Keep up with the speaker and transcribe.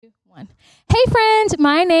One. Hey friends,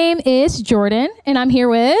 my name is Jordan and I'm here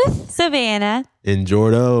with Savannah and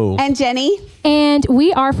Jordo and Jenny, and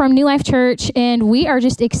we are from New Life Church and we are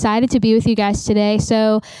just excited to be with you guys today.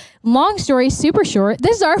 So long story super short,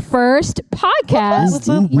 this is our first podcast. What's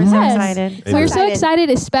up? We're so excited. We're so excited,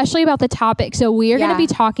 especially about the topic. So we are going to be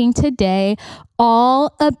talking today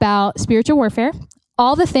all about spiritual warfare.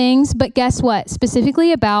 All the things, but guess what?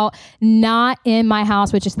 Specifically about Not in My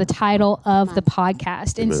House, which is the title of the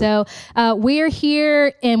podcast. And so we're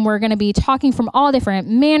here and we're going to be talking from all different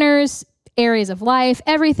manners, areas of life,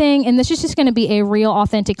 everything. And this is just going to be a real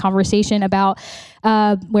authentic conversation about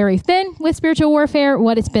where we've been with spiritual warfare,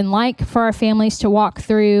 what it's been like for our families to walk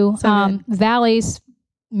through valleys,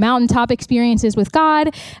 mountaintop experiences with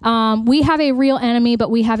God. We have a real enemy, but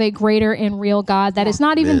we have a greater and real God that is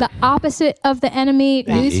not even the opposite of the enemy.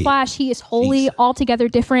 Newsflash, he is holy, altogether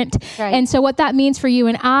different. Right. And so what that means for you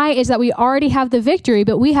and I is that we already have the victory,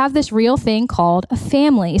 but we have this real thing called a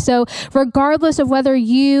family. So regardless of whether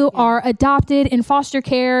you are adopted in foster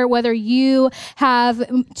care, whether you have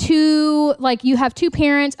two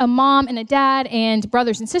parents, a mom and a dad and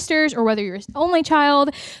brothers and sisters, or whether you're an only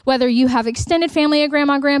child, whether you have extended family, a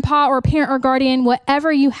grandma, grandpa, or a parent or guardian,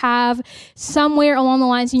 whatever you have, somewhere along the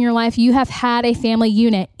lines in your life, you have had a family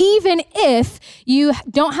unit. Even if you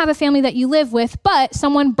don't have a family that you live with, but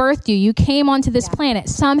someone birthed you, you came onto this planet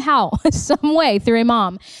somehow, some way through a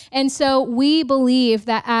mom. And so we believe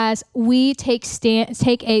that as we take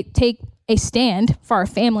a stand for our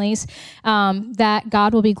families, that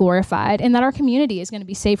God will be glorified and that our community is going to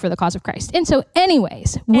be saved for the cause of Christ. And so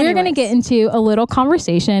anyways, we're going to get into a little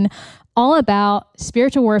conversation all about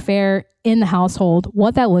spiritual warfare in the household,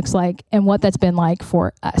 what that looks like and what that's been like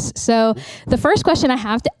for us. So the first question I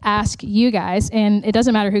have to ask you guys, and it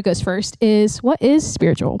doesn't matter who goes first, is what is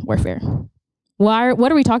spiritual warfare?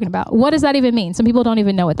 What are we talking about? What does that even mean? Some people don't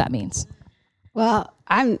even know what that means. Well,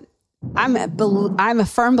 I'm a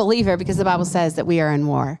firm believer because the Bible says that we are in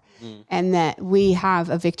war and that we have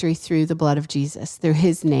a victory through the blood of Jesus, through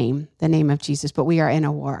his name, the name of Jesus, but we are in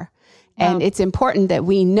a war. And it's important that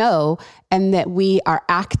we know and that we are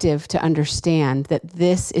active to understand that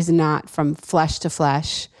this is not from flesh to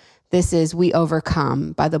flesh. This is we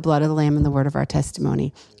overcome by the blood of the Lamb and the word of our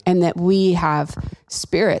testimony. And that we have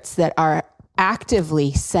spirits that are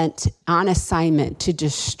actively sent on assignment to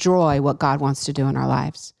destroy what God wants to do in our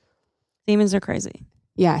lives. Demons are crazy.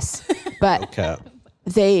 Yes, but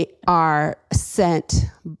they are sent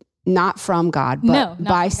not from God, but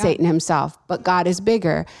by Satan himself. But God is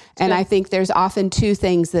bigger. And I think there's often two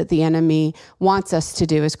things that the enemy wants us to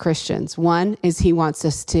do as Christians. One is he wants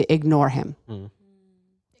us to ignore him.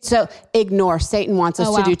 So ignore. Satan wants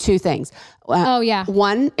us to do two things.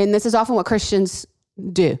 One, and this is often what Christians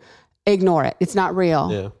do, ignore it. It's not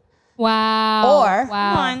real. Yeah. Wow.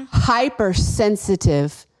 Or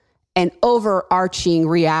hypersensitive and overarching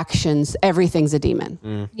reactions. Everything's a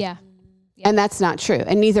demon. Yeah. And that's not true.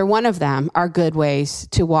 And neither one of them are good ways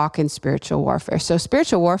to walk in spiritual warfare. So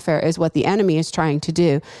spiritual warfare is what the enemy is trying to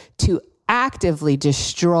do to actively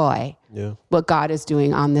destroy what God is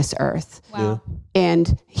doing on this earth. Wow.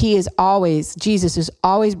 And Jesus is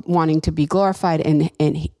always wanting to be glorified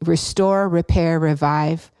and restore, repair,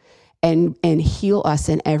 revive, and heal us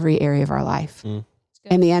in every area of our life.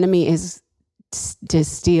 And the enemy is to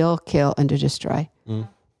steal, kill, and to destroy.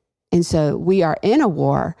 And so we are in a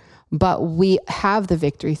war, but we have the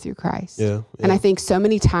victory through Christ. And I think so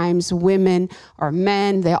many times women or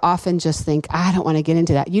men, they often just think, I don't want to get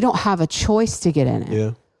into that. You don't have a choice to get in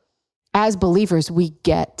it. As believers, we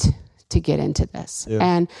get to get into this.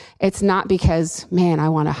 And it's not because, man, I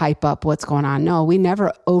want to hype up what's going on. No, we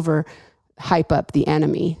never over hype up the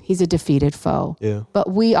enemy. He's a defeated foe.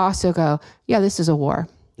 But we also go, this is a war.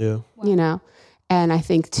 You know? And I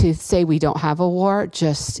think to say we don't have a war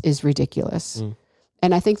just is ridiculous.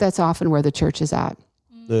 And I think that's often where the church is at.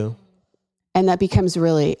 And that becomes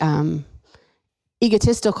really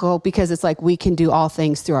egotistical because it's like we can do all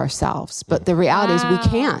things through ourselves. But the reality is we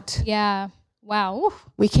can't. Yeah. Wow. Oof.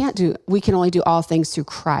 We can only do all things through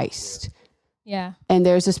Christ. Yeah. And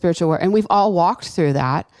there's a spiritual war. And we've all walked through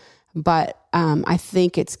that. But I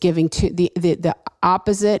think it's giving to the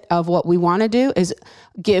opposite of what we want to do is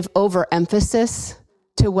give overemphasis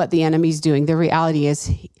to what the enemy's doing. The reality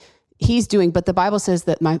is he's doing, but the Bible says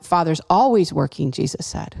that my Father's always working, Jesus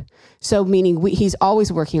said. So meaning he's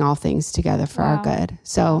always working all things together for our good.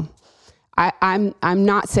 So I'm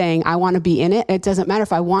not saying I want to be in it. It doesn't matter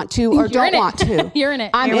if I want to or don't want to. You're in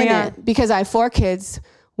it. I'm in it because I have 4 kids.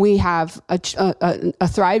 We have a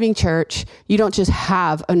thriving church. You don't just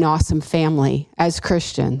have an awesome family as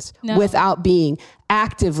Christians without being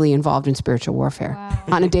actively involved in spiritual warfare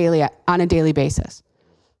on a daily basis.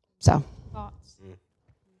 So Thoughts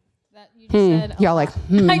that you just said. y'all like,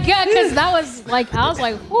 Yeah, because that was like, I was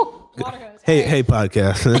like, whew, water hose. Hey,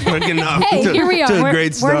 podcast. We're getting off Hey, here we are. to a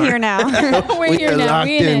great start. We're here now. We're here are now. locked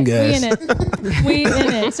We in in, it. guys. We in it. We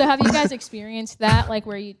in it. So have you guys experienced that, like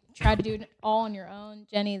where you tried to do it all on your own?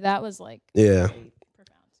 Jenny, that was like Yeah.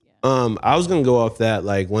 profound. Yeah. I was gonna go off that.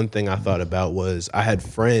 Like one thing I thought about was I had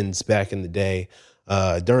friends back in the day.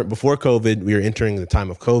 Before COVID, we were entering the time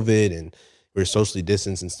of COVID and we were socially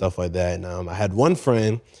distanced and stuff like that. And I had one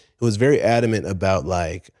friend who was very adamant about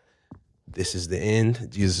like, this is the end.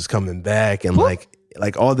 Jesus is coming back, and like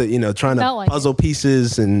all the trying to Felt like puzzle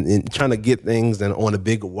pieces and trying to get things and on a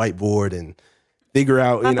big whiteboard and figure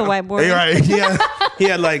out Not the whiteboard. Right? Yeah, he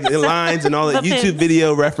had like the lines and all the The YouTube pins.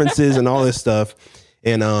 video references and all this stuff,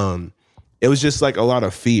 and it was just like a lot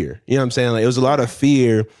of fear. You know what I'm saying? Like it was a lot of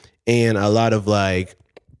fear and a lot of like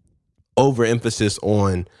overemphasis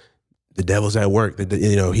on the devil's at work.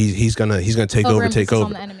 He's gonna take over, take Overemphasis over.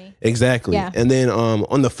 on the enemy. Exactly. Yeah. And then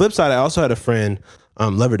on the flip side, I also had a friend,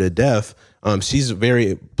 love her to death. She's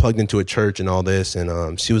very plugged into a church and all this,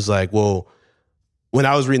 and she was like, well, when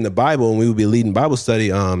I was reading the Bible and we would be leading Bible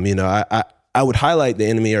study, I would highlight the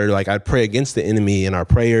enemy, or like I'd pray against the enemy in our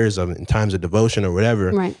prayers in times of devotion or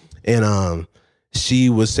whatever. right. And she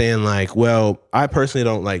was saying like, well, I personally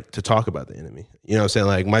don't like to talk about the enemy. You know what I'm saying?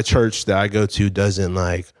 Like my church that I go to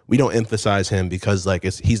doesn't we don't emphasize him because like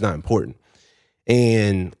he's not important.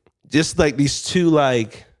 And just like these two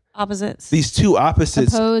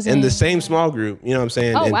opposites Opposing. in the same small group, you know what I'm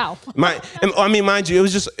saying? Oh, And wow. mind you,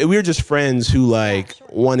 we were just friends who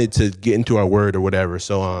wanted to get into our word or whatever.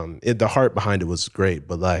 So the heart behind it was great,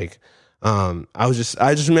 but like I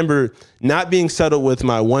just remember not being settled with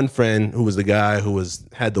my one friend who was the guy who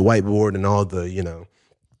had the whiteboard and all the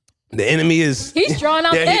the enemy is He's drawing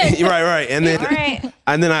out things. right. And then All right.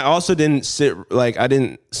 and then I also didn't sit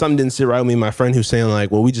something didn't sit right with me. My friend who's saying like,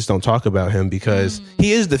 well, we just don't talk about him because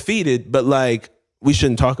he is defeated, but like we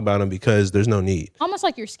shouldn't talk about him because there's no need. Almost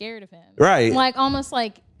like you're scared of him. Right. Like almost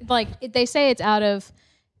like they say it's out of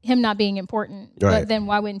him not being important. Right. But then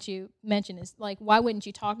why wouldn't you mention his why wouldn't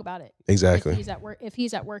you talk about it? Exactly. If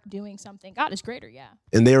he's at work doing something. God is greater, yeah.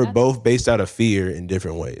 And they were both based out of fear in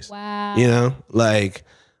different ways. Wow. Like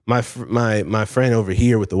my friend over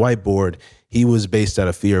here with the whiteboard, he was based out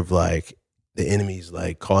of fear of like the enemy's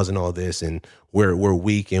like causing all this and we're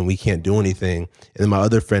weak and we can't do anything. And then my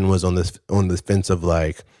other friend was on the fence of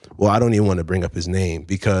like, well, I don't even want to bring up his name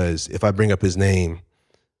because if I bring up his name,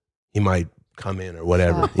 he might come in or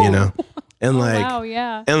whatever, And like, wow,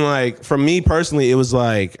 yeah. and like for me personally, it was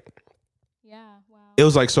like, Yeah, wow. it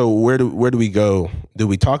was like, so where do we go? Do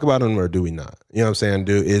we talk about him or do we not? You know what I'm saying?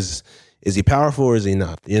 Is he powerful or is he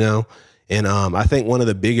not? And I think one of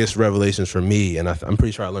the biggest revelations for me, and I'm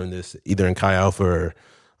pretty sure I learned this either in Chi Alpha or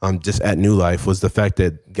just at New Life, was the fact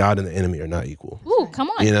that God and the enemy are not equal. Ooh, come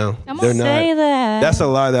on. Come They're on. not. Say that. That's a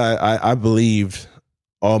lie that I believed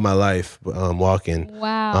all my life walking.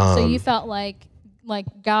 Wow. So you felt like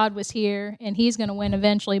God was here and he's going to win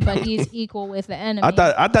eventually, but he's equal with the enemy.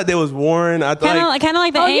 I thought they was warring. I thought Kind of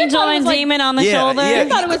like the Oh, you angel thought it and was like- demon on the Yeah, shoulder. yeah. I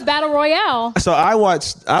thought it was Battle Royale. So I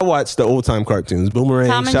watched the old time cartoons. Boomerang,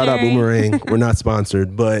 Tom and shout out Jerry. Boomerang. We're not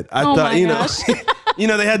sponsored, but I Oh thought my gosh.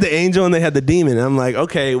 they had the angel and they had the demon. And I'm like,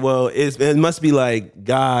 okay, well, it must be like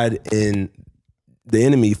God and the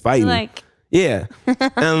enemy fighting. Like, Yeah,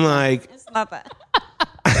 and like, it's not that.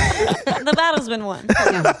 The battle's been won.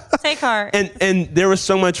 Take heart. and there was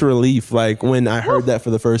so much relief like when I heard that for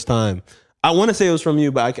the first time. I want to say it was from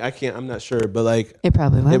you, but I can't. I'm not sure. But like, It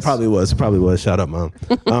probably was. It probably was. Shout out, Mom.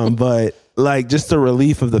 But like, just the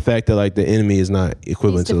relief of the fact that like the enemy is not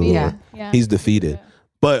equivalent to the defeated. Lord. Yeah. He's defeated.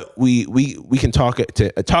 But we can talk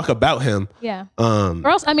about him. Yeah. Or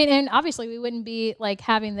else, and obviously we wouldn't be like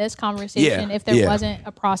having this conversation Yeah, if there yeah. wasn't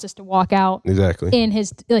a process to walk out Exactly. in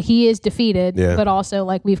his, he is defeated, Yeah. but also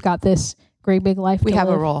like we've got this great big life. We to have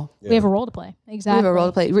a live. role. We have a role to play. Exactly. We have a role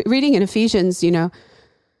to play. Reading in Ephesians, Savannah,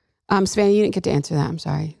 you didn't get to answer that. I'm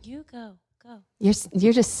sorry. You go.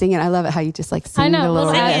 You're just singing. I love it how you just like sing I know. the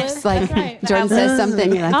little Listen, riffs. Like that's right. Jordan says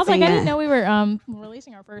something, you're like I was like, singing I didn't it. know we were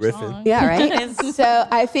releasing our first Riffing. song. Yeah, right. So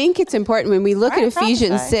I think it's important when we look at Right,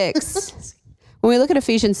 Ephesians prophesy. 6. When we look at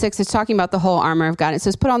Ephesians 6, it's talking about the whole armor of God. It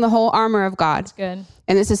says, put on the whole armor of God. That's good.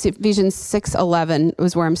 And this is Ephesians 6:11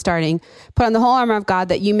 was where I'm starting. Put on the whole armor of God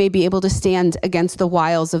that you may be able to stand against the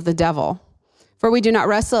wiles of the devil. For we do not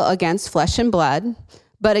wrestle against flesh and blood,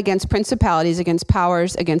 but against principalities, against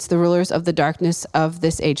powers, against the rulers of the darkness of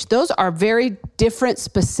this age. Those are very different,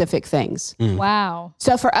 specific things. Wow.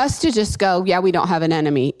 So for us to just go, yeah, we don't have an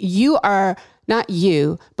enemy. No not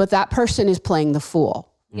you, but that person is playing the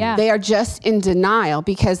fool. Yeah. They are just in denial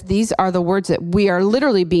because these are the words that we are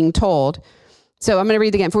literally being told. So I'm going to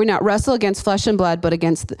read it again. For we not wrestle against flesh and blood, but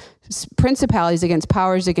against the principalities, against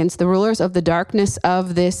powers, against the rulers of the darkness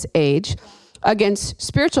of this age, against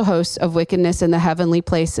spiritual hosts of wickedness in the heavenly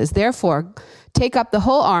places. Therefore, take up the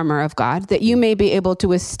whole armor of God, that you may be able to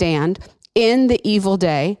withstand in the evil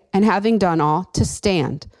day, and having done all, to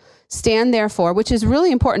stand. Stand therefore, which is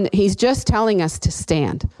really important. He's just telling us to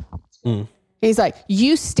stand. He's like,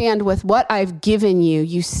 you stand with what I've given you.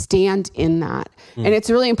 You stand in that. And it's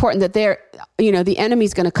really important that the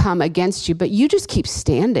enemy's going to come against you, but you just keep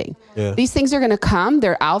standing. Yeah. These things are going to come.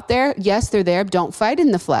 They're out there. Yes, they're there. Don't fight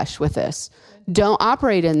in the flesh with this. Don't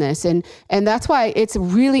operate in this. And that's why it's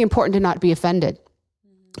really important to not be offended,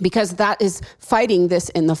 because that is fighting this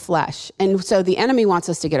in the flesh. And so the enemy wants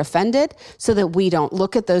us to get offended so that we don't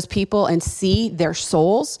look at those people and see their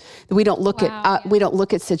souls. We don't look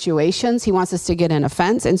at situations. He wants us to get an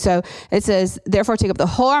offense. And so it says, therefore take up the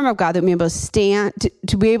whole armor of God, that we may be able to stand,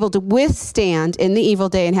 to be able to withstand in the evil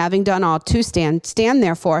day, and having done all, to stand. Stand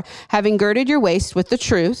therefore, having girded your waist with the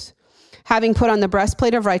truth, having put on the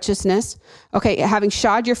breastplate of righteousness, having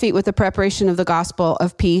shod your feet with the preparation of the gospel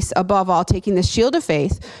of peace, above all, taking the shield of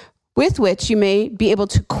faith, with which you may be able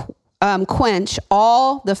to quench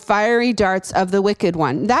all the fiery darts of the wicked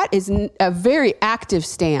one. That is a very active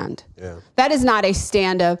stand. Yeah. That is not a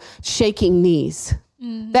stand of shaking knees.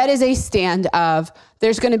 Mm-hmm. That is a stand of,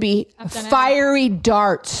 there's going to be fiery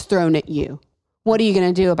darts thrown at you. What are you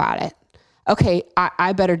going to do about it? Okay,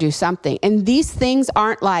 I better do something. And these things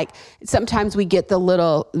aren't like, sometimes we get the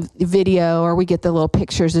little video or we get the little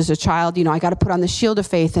pictures as a child, I got to put on the shield of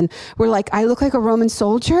faith. And we're like, I look like a Roman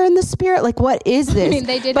soldier in the spirit. Like, what is this? I mean,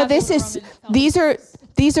 they did, but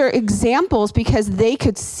these are examples because they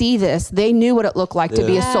could see this. They knew what it looked like to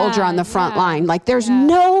be a soldier on the front line. Like, there's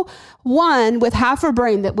no one with half a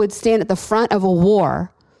brain that would stand at the front of a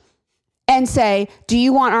war and say, do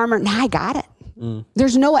you want armor? No, I got it.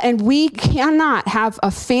 There's no, and we cannot have a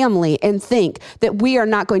family and think that we are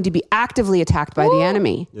not going to be actively attacked by the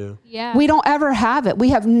enemy. Yeah. We don't ever have it. We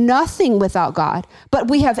have nothing without God, but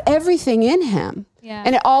we have everything in him. Yeah.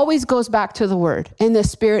 And it always goes back to the word, and the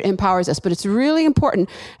Spirit empowers us. But it's really important.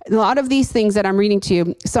 A lot of these things that I'm reading to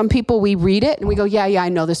you, some people, we read it and we go, yeah, I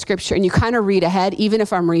know the scripture. And you kind of read ahead, even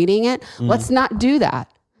if I'm reading it. Let's not do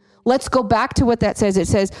that. Let's go back to what that says. It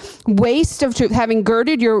says, waist of truth, having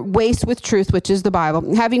girded your waist with truth, which is the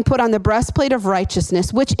Bible, having put on the breastplate of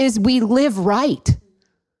righteousness, which is we live right.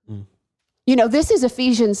 This is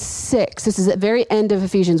Ephesians 6. This is at the very end of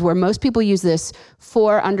Ephesians, where most people use this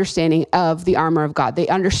for understanding of the armor of God. They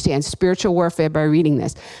understand spiritual warfare by reading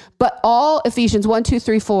this. But all Ephesians 1, 2,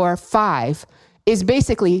 3, 4, 5 is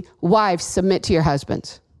basically, wives, submit to your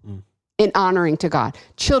husbands. In honoring to God.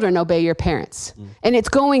 Children, obey your parents. And it's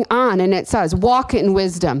going on, and it says, walk in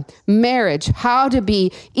wisdom, marriage, how to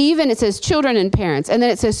be, even it says children and parents. And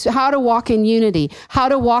then it says how to walk in unity, how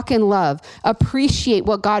to walk in love, appreciate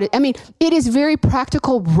what God is. I mean, it is very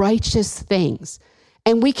practical, righteous things.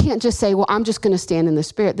 And we can't just say, well, I'm just going to stand in the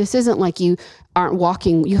Spirit. This isn't like you aren't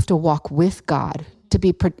walking. You have to walk with God to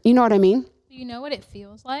be, you know what I mean? You know what it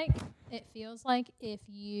feels like? It feels like if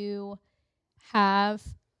you have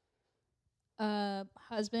a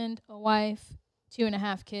husband, a wife,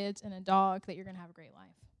 2.5 kids, and a dog, that you're going to have a great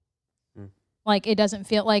life. Like, it doesn't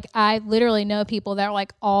feel like, I literally know people that are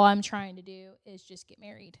like, all I'm trying to do is just get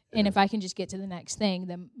married. And if I can just get to the next thing,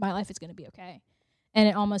 then my life is going to be okay. And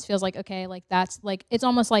it almost feels like, okay, like that's like, it's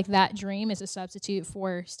almost like that dream is a substitute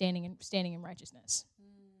for standing in righteousce.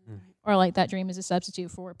 Or like that dream is a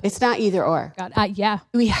substitute for. It's not either or. God, yeah.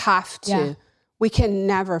 We have to. Yeah. We can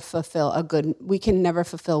never fulfill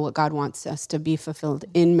what God wants us to be fulfilled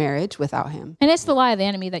in marriage without him. And it's the lie of the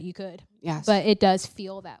enemy that you could. Yes. But it does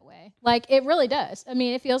feel that way. Like, it really does. I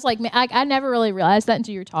mean, it feels like, I never really realized that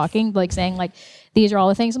until you were talking, like saying like, these are all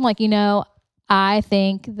the things. I'm like, I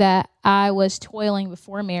think that I was toiling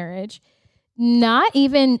before marriage, not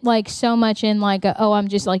even like so much in like, I'm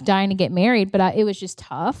just like dying to get married, but it was just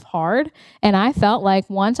tough, hard. And I felt like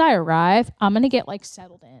once I arrive, I'm going to get like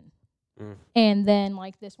settled in. And then,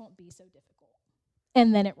 like, this won't be so difficult.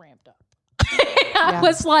 And then it ramped up. I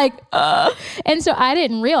was like, And so I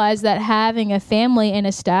didn't realize that having a family and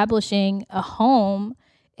establishing a home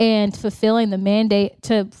and fulfilling the mandate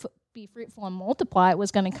to be fruitful and multiply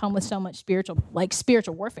was going to come with so much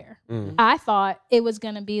spiritual warfare. I thought it was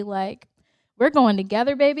going to be like, we're going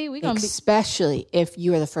together, baby. We're going to be. Especially if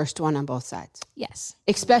you are the first one on both sides. Yes.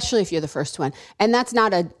 Especially if you're the first one. And that's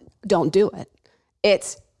not don't do it.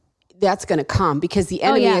 That's going to come because the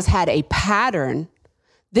enemy has had a pattern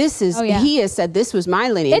This is, he has said, this was my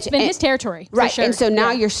lineage. It's been his territory. For Right. sure. And so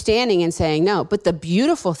now you're standing and saying no. But the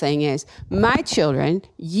beautiful thing is my children,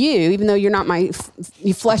 you, even though you're not my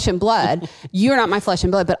flesh and blood, you're not my flesh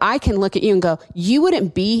and blood, but I can look at you and go, you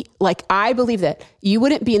wouldn't be like, I believe that you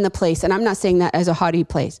wouldn't be in the place. And I'm not saying that as a haughty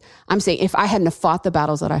place. I'm saying if I hadn't have fought the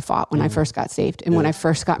battles that I fought when I first got saved and when I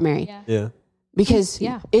first got married. Yeah. Because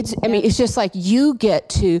it's, I mean, it's just like you get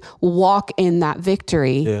to walk in that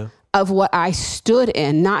victory of what I stood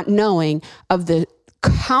in, not knowing of the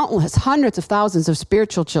countless hundreds of thousands of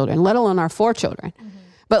spiritual children, let alone our 4 children.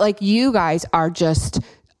 But like you guys are just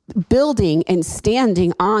building and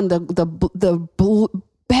standing on the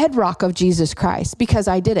bedrock of Jesus Christ because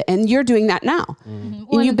I did it. And you're doing that now. And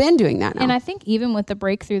you've been doing that now. And I think even with the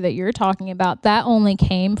breakthrough that you're talking about, that only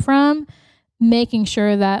came from making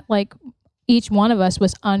sure that like each one of us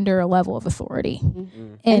was under a level of authority.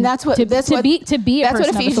 And that's what to be a person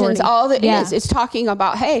of Ephesians authority. all it is. It's talking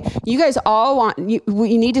about, hey, you guys all want, you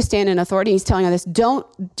need to stand in authority. He's telling us, don't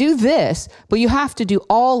do this, but you have to do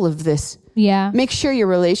all of this. Yeah. Make sure your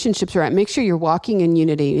relationships are right. Make sure you're walking in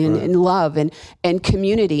unity and in love and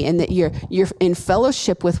community, and that you're in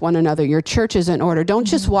fellowship with one another. Your church is in order. Don't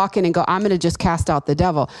just walk in and go, I'm going to just cast out the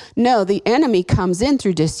devil. No, the enemy comes in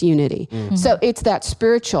through disunity. So it's that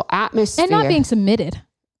spiritual atmosphere. And not being submitted.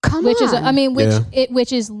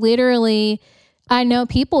 Which is literally, I know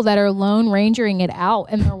people that are lone rangering it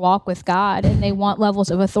out in their walk with God and they want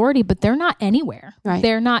levels of authority, but they're not anywhere. Right.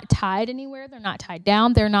 They're not tied anywhere. They're not tied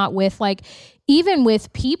down. They're not with even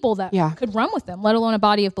with people that could run with them, let alone a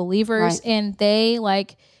body of believers. Right. And they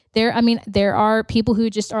there are people who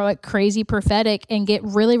just are like crazy prophetic and get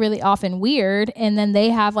really, really often weird. And then they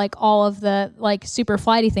have like all of the like super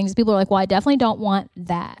flighty things. People are like, well, I definitely don't want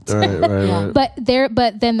that. Right.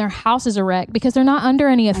 But then their house is a wreck because they're not under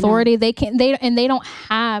any authority. They don't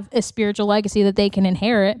have a spiritual legacy that they can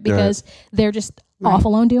inherit because they're just off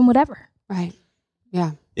alone doing whatever. Right.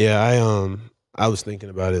 Yeah. Yeah. I was thinking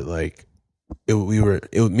about it like,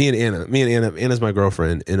 me and Anna. Anna's my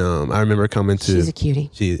girlfriend, and I remember coming to. She's a cutie.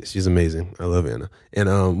 She's amazing. I love Anna.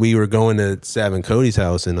 And we were going to Sav and Cody's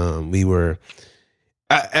house, and we were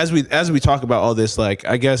as we talk about all this. Like,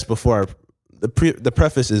 I guess before the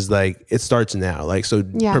preface is like it starts now. Like, so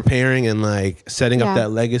preparing and like setting up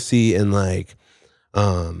that legacy and like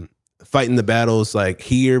fighting the battles like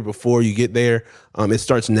here before you get there. It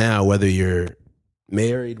starts now, whether you're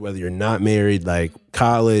married, whether you're not married, like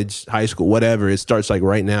college, high school, whatever. It starts like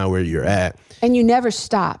right now where you're at. And you never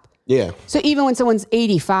stop. Yeah. So even when someone's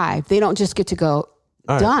 85, they don't just get to go,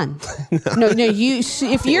 done. No,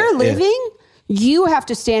 if you're living, you have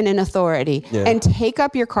to stand in authority and take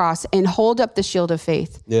up your cross and hold up the shield of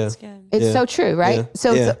faith. Yeah. That's good. It's so true, right? Yeah.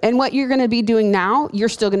 So, and what you're going to be doing now, you're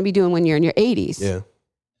still going to be doing when you're in your 80s. Yeah.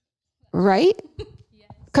 Right?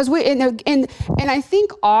 Because and I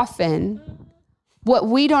think often what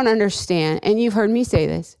we don't understand, and you've heard me say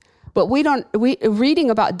this, but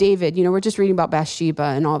reading about David, we're just reading about Bathsheba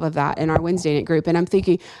and all of that in our Wednesday night group. And I'm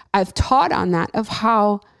thinking, I've taught on that of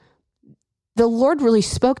how the Lord really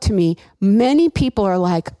spoke to me. Many people are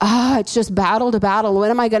like, it's just battle to battle.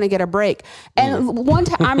 When am I going to get a break? And one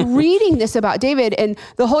time I'm reading this about David and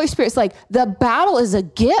the Holy Spirit's like, the battle is a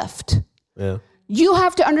gift. Yeah. You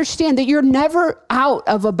have to understand that you're never out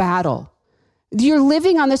of a battle. You're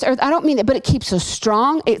living on this earth. I don't mean it, but it keeps us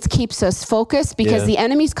strong. It keeps us focused because the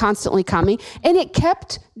enemy's constantly coming, and it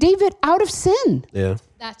kept David out of sin. Yeah.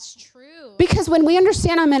 That's true. Because when we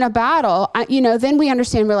understand I'm in a battle, then we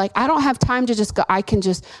understand we're like, I don't have time to just go. I can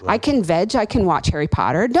veg. I can watch Harry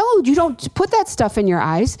Potter. No, you don't put that stuff in your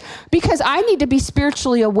eyes because I need to be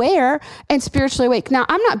spiritually aware and spiritually awake. Now,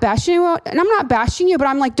 I'm not bashing you, but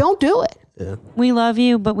I'm like, don't do it. Yeah. We love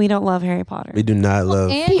you, but we don't love Harry Potter. We do not love.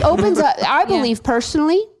 He opens up. I believe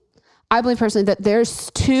personally that there's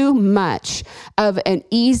too much of an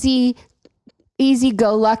easy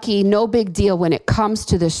go lucky, no big deal when it comes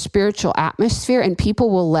to the spiritual atmosphere, and people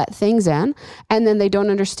will let things in and then they don't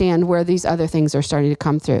understand where these other things are starting to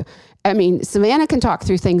come through. I mean, Savannah can talk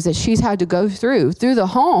through things that she's had to go through the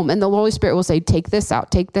home, and the Holy Spirit will say, take this out,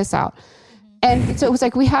 take this out. And so it was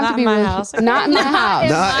like, we have Not to be in my really, house. not in my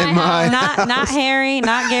house. Not in my. Not Harry,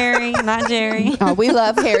 not Gary, not Jerry. Oh, we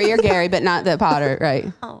love Harry or Gary, but not the Potter, right?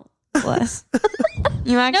 Oh, bless.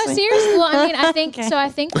 You No, actually. seriously. Well, I mean, I think so. I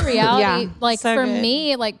think the reality, like So for good.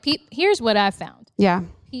 me, like here's what I've found. Yeah,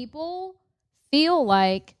 People feel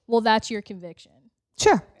like, well, that's your conviction,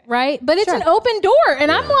 sure. right? But it's Sure. an open door,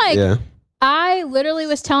 and I'm like, Yeah. I literally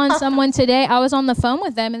was telling someone today, I was on the phone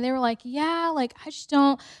with them and they were like, yeah, like I just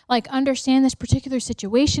don't like understand this particular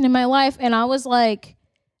situation in my life. And I was like,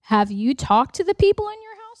 have you talked to the people in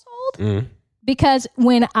your household? Because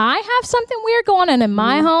when I have something weird going on in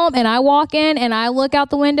my home and I walk in and I look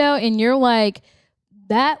out the window and you're like,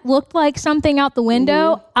 that looked like something out the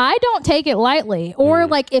window, I don't take it lightly. Or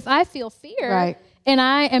like if I feel fear and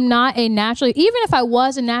I am not a naturally, even if I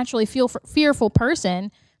was a naturally fearful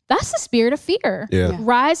person, that's the spirit of fear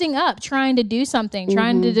rising up, trying to do something,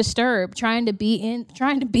 trying to disturb, trying to be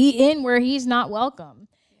in where he's not welcome.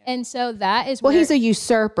 And so that is he's a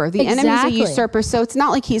usurper. The enemy's a usurper. So it's not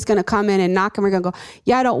like he's going to come in and knock and we're going to go,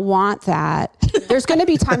 yeah, I don't want that. There's going to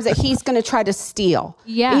be times that he's going to try to steal.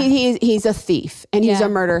 Yeah. He's a thief and he's a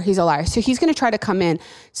murderer. He's a liar. So he's going to try to come in.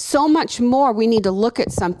 So much more, we need to look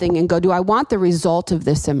at something and go, do I want the result of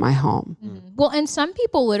this in my home? Well, and some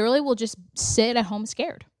people literally will just sit at home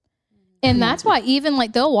scared. And that's why even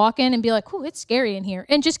like they'll walk in and be like, "Oh, it's scary in here,"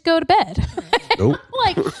 and just go to bed. Nope.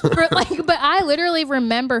 But I literally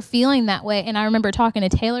remember feeling that way, and I remember talking to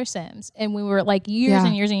Taylor Sims, and we were like years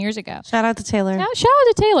and years and years ago. Shout out to Taylor. Shout out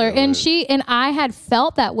to Taylor, and she and I had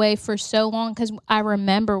felt that way for so long because I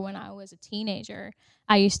remember when I was a teenager,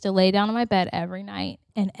 I used to lay down on my bed every night,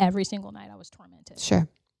 and every single night I was tormented. Sure.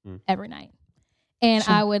 Every night. And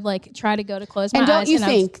I would like try to go to close my eyes. And don't you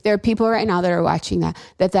think there are people right now that are watching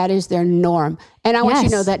that is their norm? And I want you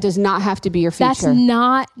to know that does not have to be your future. That's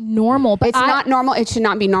not normal. But it's not normal. It should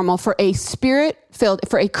not be normal for a spirit-filled,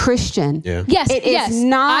 for a Christian. Yeah. Yes, it is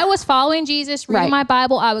not. I was following Jesus, reading my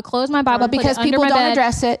Bible. I would close my Bible, because people don't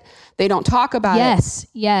address it. They don't talk about it.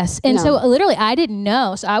 Yes. And so literally I didn't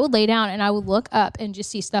know. So I would lay down and I would look up and just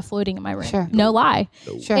see stuff floating in my room. Sure. No lie.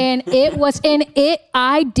 Sure. And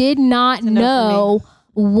I did not know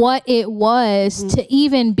what it was to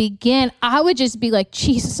even begin. I would just be like,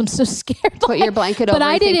 Jesus, I'm so scared. Put your blanket over. But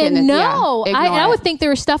I didn't know. I would think there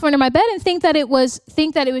was stuff under my bed and think that it was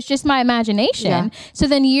just my imagination. Yeah. So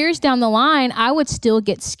then years down the line, I would still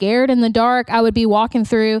get scared in the dark. I would be walking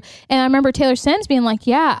through, and I remember Taylor Sims being like,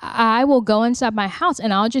 yeah, I will go inside my house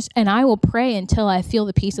and I will pray until I feel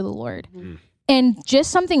the peace of the Lord. And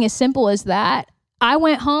just something as simple as that. I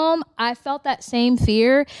went home, I felt that same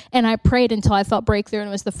fear, and I prayed until I felt breakthrough. And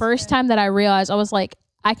it was the first time that I realized, I was like,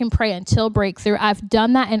 I can pray until breakthrough. I've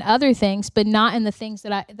done that in other things, but not in the things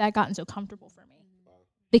that gotten so comfortable for me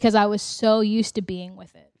because I was so used to being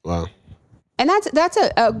with it. Wow. And that's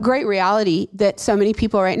a great reality that so many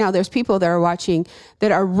people right now, there's people that are watching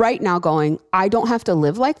that are right now going, I don't have to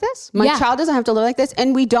live like this. My child doesn't have to live like this.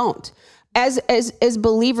 And we don't. As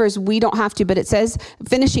believers, we don't have to, but it says,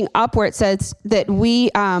 finishing up where it says that we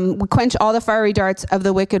quench all the fiery darts of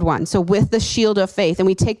the wicked one. So with the shield of faith, and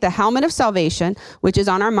we take the helmet of salvation, which is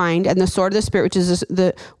on our mind, and the sword of the Spirit, which is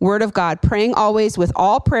the word of God, praying always with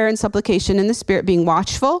all prayer and supplication in the Spirit, being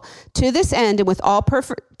watchful to this end, and with all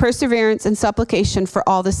perseverance and supplication for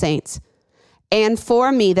all the saints. And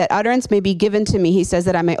for me, that utterance may be given to me, he says,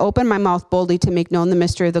 that I may open my mouth boldly to make known the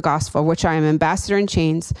mystery of the gospel, which I am ambassador in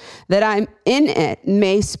chains, that I'm in it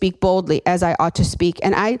may speak boldly as I ought to speak.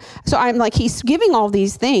 And I'm like, he's giving all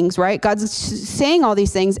these things, right? God's saying all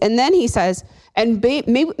these things. And then he says, and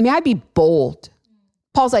may I be bold.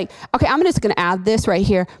 Paul's like, okay, I'm just going to add this right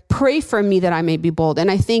here. Pray for me that I may be bold.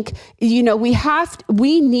 And I think,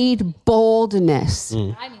 we need boldness.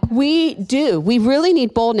 We do. We really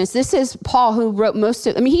need boldness. This is Paul who wrote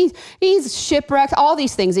he's shipwrecked, all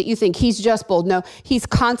these things that you think he's just bold. No, he's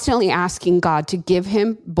constantly asking God to give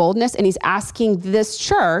him boldness. And he's asking this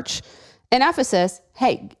church in Ephesus,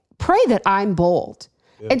 hey, pray that I'm bold.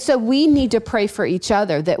 And so we need to pray for each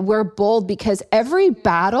other that we're bold, because every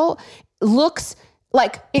battle looks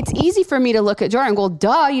like, it's easy for me to look at Jordan and go,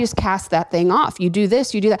 duh, you just cast that thing off. You do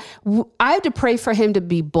this, you do that. I have to pray for him to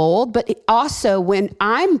be bold, but also when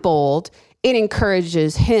I'm bold, it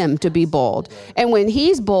encourages him to be bold. And when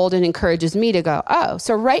he's bold, it encourages me to go, oh,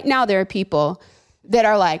 so right now there are people that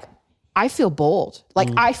are like, I feel bold.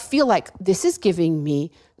 Like, I feel like this is giving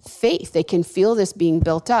me faith. They can feel this being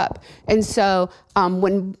built up. And so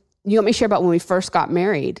when you want me to share about when we first got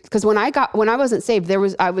married, because when I wasn't saved,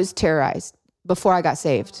 I was terrorized. Before I got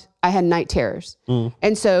saved, I had night terrors.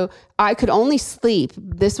 And so I could only sleep.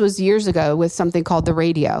 This was years ago with something called the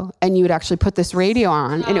radio. And you would actually put this radio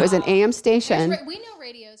on, and it was an AM station. We know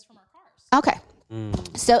radios from our cars. Okay.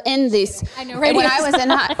 So in this, I know radios.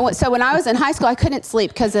 When I was in high school, I couldn't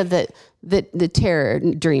sleep because of the terror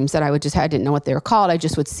dreams that I would just have. I didn't know what they were called. I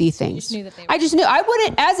just would see things. I just knew. I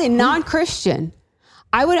wouldn't, as a non-Christian,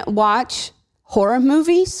 I wouldn't watch horror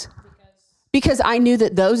movies. Because I knew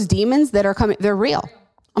that those demons that are coming, they're real.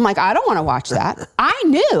 I'm like, I don't want to watch that. I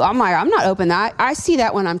knew. I'm like, I'm not open that. I see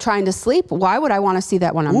that when I'm trying to sleep. Why would I want to see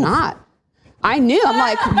that when I'm not? I knew. I'm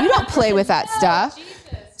like, you don't play with that stuff.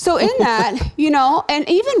 So in that, you know, and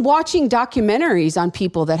even watching documentaries on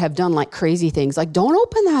people that have done like crazy things, like don't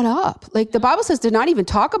open that up. Like the Bible says to not even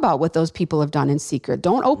talk about what those people have done in secret.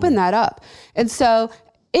 Don't open that up. And so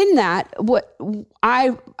in that, what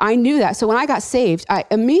I knew that. So when I got saved,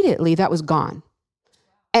 immediately that was gone.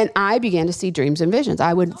 And I began to see dreams and visions.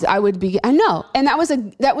 I know. And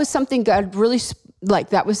that was something God really,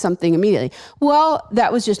 like that was something immediately. Well,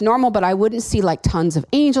 that was just normal, but I wouldn't see like tons of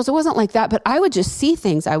angels. It wasn't like that, but I would just see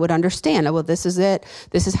things I would understand. Well, this is it.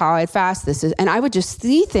 This is how I'd fast. And I would just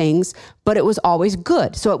see things, but it was always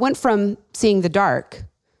good. So it went from seeing the dark,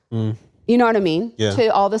 you know what I mean? Yeah. To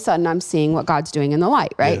all of a sudden I'm seeing what God's doing in the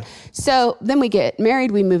light, right? Yeah. So then we get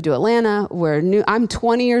married. We moved to Atlanta. I'm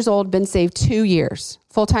 20 years old, been saved 2 years,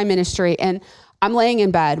 full-time ministry. And I'm laying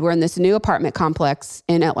in bed. We're in this new apartment complex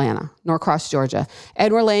in Atlanta, Norcross, Georgia.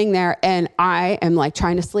 And we're laying there and I am like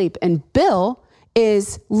trying to sleep. And Bill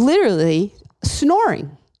is literally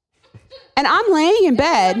snoring. And I'm laying in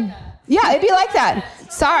bed. Yeah, it'd be like that.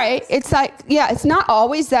 Sorry. It's like, yeah, it's not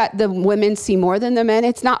always that the women see more than the men.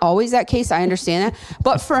 It's not always that case. I understand that.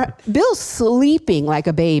 But for Bill sleeping like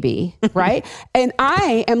a baby, right? And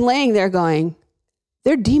I am laying there going,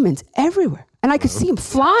 there are demons everywhere. And I could see him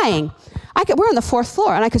flying. We're on the 4th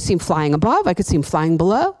floor and I could see him flying above. I could see him flying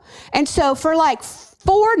below. And so for like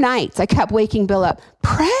 4 nights, I kept waking Bill up,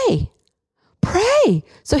 pray.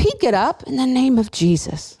 So he'd get up in the name of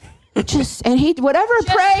Jesus. And he would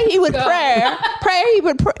pray. It would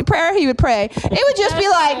just be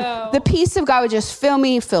like the peace of God would just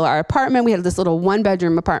fill our apartment. We had this little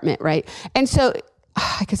 1-bedroom apartment, right? And so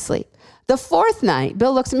I could sleep. The 4th night,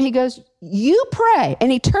 Bill looks at me, he goes, you pray. And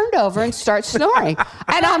he turned over and starts snoring.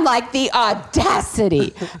 And I'm like, the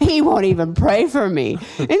audacity. He won't even pray for me.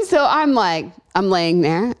 And so I'm laying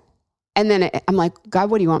there. And then I'm like, God,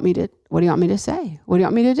 what do you want me to say? What do you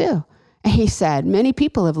want me to do? And he said, many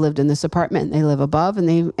people have lived in this apartment. They live above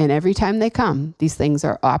and every time they come, these things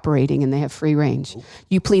are operating and they have free range.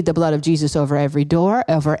 You plead the blood of Jesus over every door,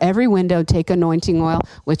 over every window, take anointing oil,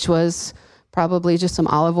 which was probably just some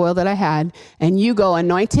olive oil that I had. And you go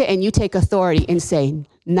anoint it and you take authority and say,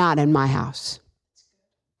 not in my house.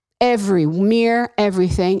 Every mirror,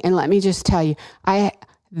 everything. And let me just tell you,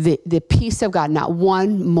 the peace of God, not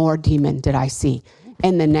one more demon did I see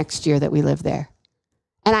in the next year that we lived there.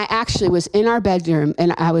 And I actually was in our bedroom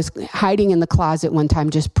and I was hiding in the closet one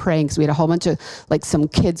time just praying because we had a whole bunch of, like some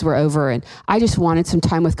kids were over and I just wanted some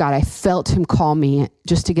time with God. I felt him call me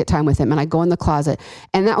just to get time with him. And I go in the closet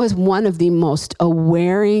and that was one of the most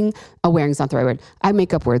awareing's not the right word. I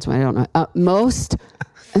make up words when I don't know. Most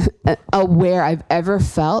aware I've ever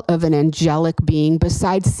felt of an angelic being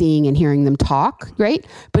besides seeing and hearing them talk, right?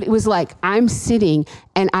 But it was like I'm sitting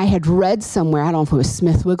and I had read somewhere, I don't know if it was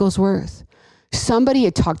Smith Wigglesworth, somebody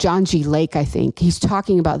had talked, John G. Lake, I think. He's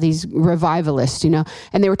talking about these revivalists, and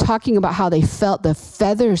they were talking about how they felt the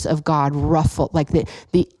feathers of God ruffle, like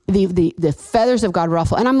the feathers of God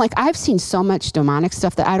ruffle. And I'm like, I've seen so much demonic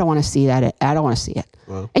stuff that I don't want to see that. I don't want to see it.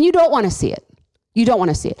 Wow. And you don't want to see it. You don't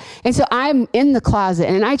want to see it. And so I'm in the closet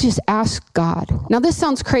and I just asked God. Now this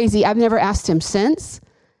sounds crazy. I've never asked him since.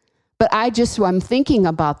 But I'm thinking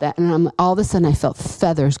about that, and all of a sudden I felt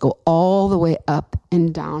feathers go all the way up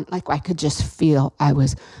and down. Like I could just feel I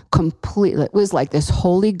was completely, it was like this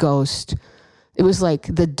Holy Ghost. It was like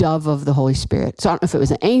the dove of the Holy Spirit. So I don't know if it was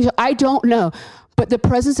an angel. I don't know. But the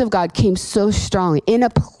presence of God came so strongly in a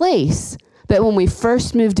place that when we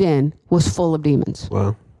first moved in was full of demons.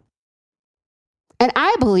 Wow. And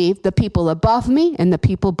I believe the people above me and the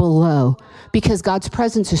people below, because God's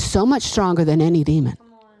presence is so much stronger than any demon,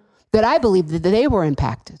 that I believe that they were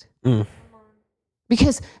impacted.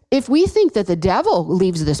 Because if we think that the devil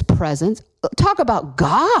leaves this presence, talk about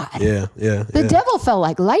God. Yeah. The devil fell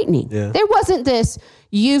like lightning. Yeah. There wasn't this,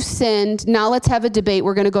 you've sinned, now let's have a debate,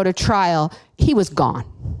 we're going to go to trial. He was gone.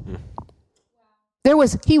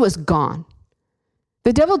 He was gone.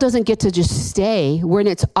 The devil doesn't get to just stay when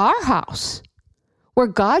it's our house. We're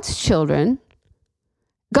God's children.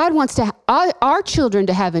 God wants our children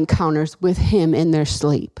to have encounters with him in their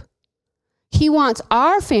sleep. He wants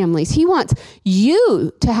our families. He wants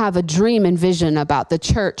you to have a dream and vision about the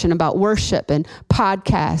church and about worship and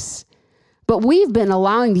podcasts. But we've been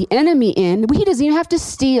allowing the enemy in. He doesn't even have to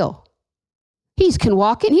steal. He can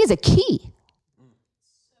walk in. He has a key.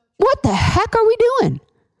 What the heck are we doing?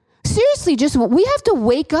 Seriously, we have to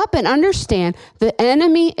wake up and understand the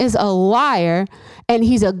enemy is a liar and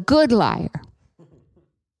he's a good liar.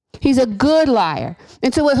 He's a good liar.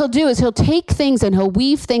 And so what he'll do is he'll take things and he'll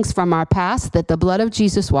weave things from our past that the blood of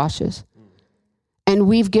Jesus washes. And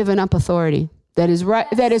we've given up authority that is right,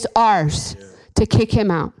 that is ours to kick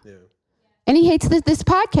him out. And he hates that this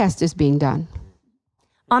podcast is being done.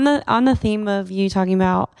 On the theme of you talking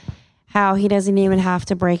about how he doesn't even have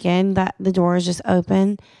to break in, that the door is just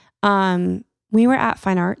open. We were at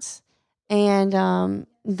Fine Arts, and Fine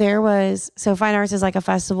Arts is like a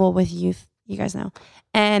festival with youth, you guys know.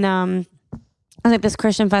 And it was like this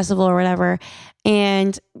Christian festival or whatever.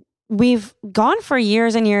 And we've gone for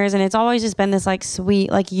years and years, and it's always just been this like sweet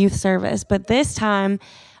like youth service. But this time,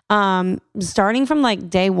 starting from like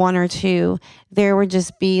day 1 or 2, there would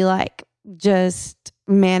just be like just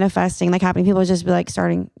manifesting like happening. People would just be like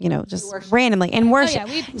starting, just randomly and worship.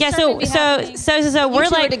 So we're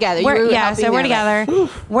like together. We're together.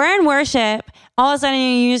 We're in worship. All of a sudden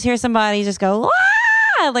you just hear somebody just go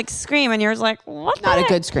like scream, and you're just like, what? Not a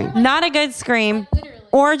good scream. Not a good scream.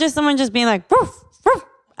 Or just someone just being like, woof, woof.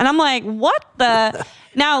 And I'm like, what the?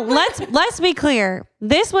 Now let's be clear.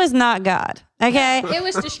 This was not God. Okay, It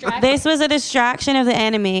was distracting. this was a distraction of the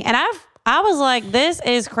enemy, and I was like, this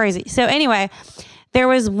is crazy. So anyway, there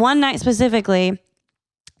was one night specifically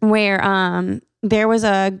where there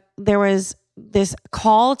was this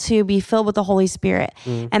call to be filled with the Holy Spirit.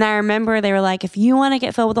 And I remember they were like, if you want to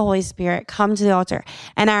get filled with the Holy Spirit, come to the altar.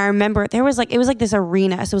 And I remember it was like this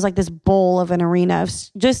arena. So it was like this bowl of an arena of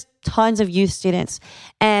just tons of youth students.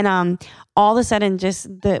 And all of a sudden just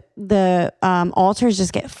the altars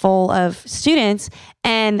just get full of students,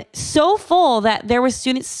 and so full that there were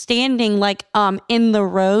students standing like in the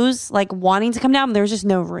rows, like wanting to come down, but there was just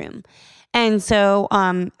no room. And so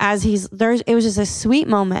it was just a sweet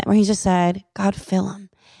moment where he just said, God, fill him.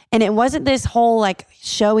 And it wasn't this whole like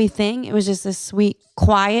showy thing. It was just this sweet,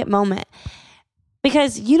 quiet moment,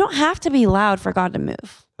 because you don't have to be loud for God to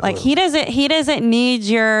move. Like he doesn't need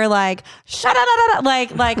your like, shut up,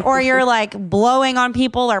 like, or you're like blowing on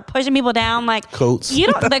people or pushing people down. Like Coats.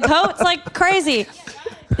 the coats like crazy.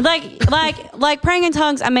 Like praying in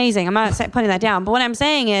tongues, amazing. I'm not putting that down, but what I'm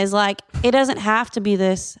saying is like, it doesn't have to be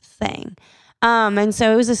this thing. And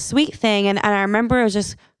so it was a sweet thing. And I remember it was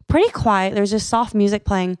just pretty quiet. There was just soft music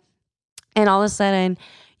playing. And all of a sudden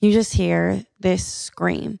you just hear this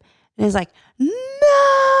scream, and it's like,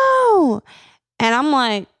 no. And I'm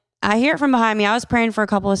like, I hear it from behind me. I was praying for a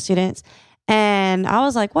couple of students, and I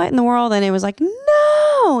was like, what in the world? And it was like,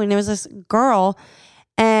 no. And it was this girl,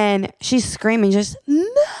 and she's screaming, just no.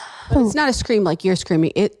 But it's not a scream like you're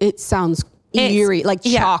screaming. It sounds eerie, like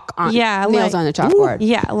chalk on nails on a chalkboard.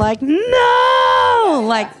 Yeah, like no,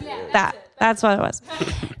 like that. That's what it was.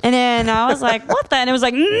 And then I was like, what the? And it was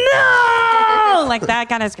like, no, like that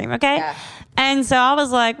kind of scream. Okay. Yeah. And so I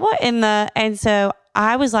was like, what in the? And so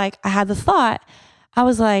I was like, I had the thought. I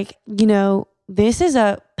was like, this is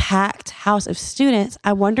a packed house of students.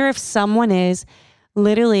 I wonder if someone is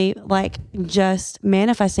literally like just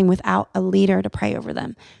manifesting without a leader to pray over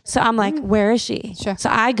them. So I'm like, where is she? Sure. So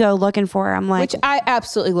I go looking for her. I'm like, which I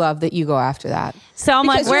absolutely love that you go after that. So I'm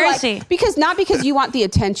like, where is she? Because not because you want the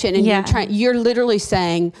attention and you're literally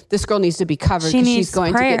saying this girl needs to be covered because she's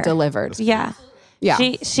going to get delivered. Yeah. Yeah.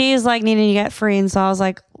 She is like needing to get free. And so I was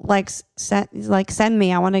like send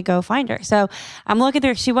me, I want to go find her. So I'm looking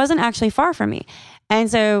through, she wasn't actually far from me. And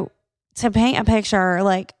so to paint a picture,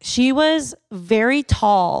 like she was very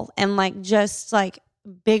tall and like just like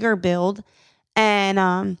bigger build.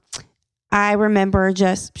 And I remember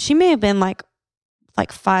she may have been like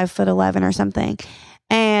 5'11" or something.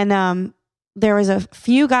 And there was a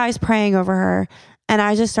few guys praying over her, and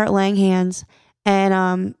I just start laying hands,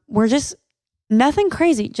 and we're just nothing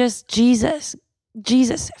crazy, just Jesus,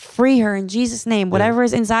 free her in Jesus' name. Whatever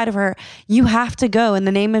is inside of her, you have to go in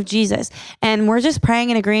the name of Jesus. And we're just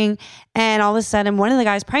praying and agreeing. And all of a sudden, one of the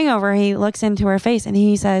guys praying over her, he looks into her face and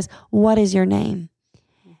he says, what is your name?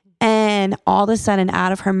 And all of a sudden,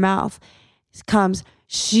 out of her mouth comes,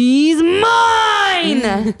 she's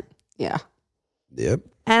mine. Yeah. Yep.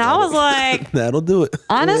 And I was like, that'll do it.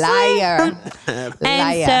 Honestly. Liar.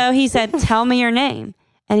 And so he said, tell me your name.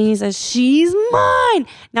 And he says, she's mine.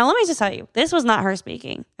 Now, let me just tell you, this was not her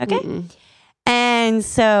speaking. Okay. Mm-mm. And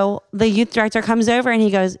so the youth director comes over and he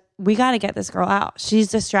goes, we got to get this girl out. She's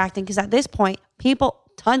distracting. Because at this point,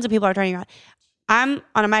 tons of people are turning around. I'm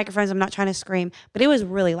on a microphone, so I'm not trying to scream, but it was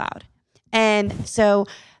really loud. And so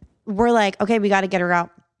we're like, okay, we got to get her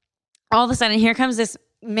out. All of a sudden, here comes this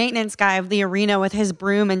maintenance guy of the arena with his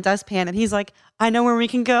broom and dustpan. And he's like, I know where we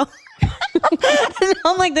can go. And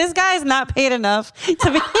I'm like, this guy's not paid enough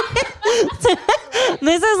to be.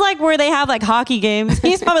 This is like where they have like hockey games.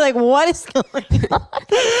 He's probably like, what is going on?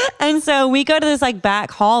 And so we go to this like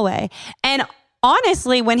back hallway, and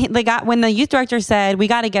honestly, when the youth director said, we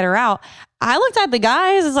got to get her out, I looked at the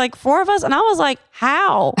guys, it's like 4 of us, and I was like,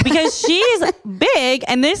 how? Because she's big,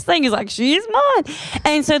 and this thing is like, she's mine.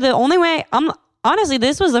 And so the only way, honestly,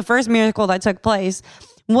 this was the first miracle that took place,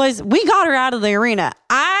 was we got her out of the arena.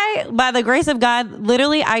 By the grace of God,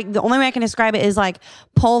 literally, the only way I can describe it is like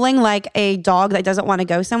pulling like a dog that doesn't want to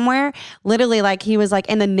go somewhere. Literally, like he was like,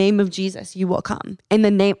 in the name of Jesus, you will come. In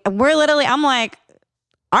the name, I'm like,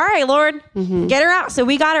 all right, Lord, get her out. So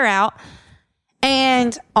we got her out.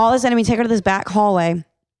 And all of a sudden we take her to this back hallway.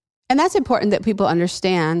 And that's important that people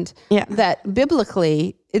understand that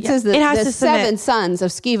biblically, it says that the 7 sons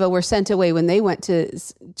of Sceva were sent away when they went to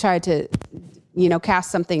try to,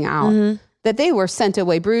 cast something out. That they were sent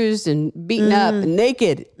away bruised and beaten up and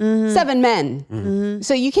naked. 7 men.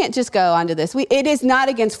 So you can't just go onto this. It is not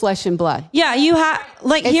against flesh and blood. Yeah, you have,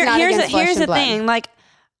 like, here's the thing. Like,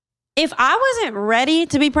 if I wasn't ready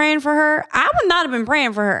to be praying for her, I would not have been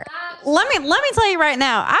praying for her. Let me tell you right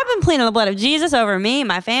now, I've been pleading the blood of Jesus over me,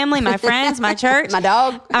 my family, my friends, my church, my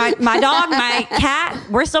dog, my cat.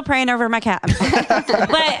 We're still praying over my cat. But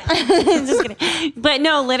just kidding. But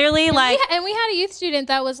no, literally, and we had a youth student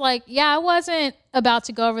that was like, yeah, I wasn't about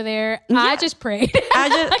to go over there. Yeah. I just prayed.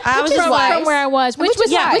 I was from where I was, which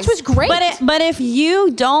was great. But if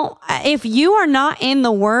you are not in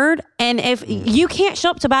the word, and if you can't show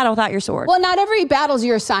up to battle without your sword. Well, not every battle's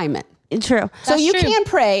your assignment. True. So you can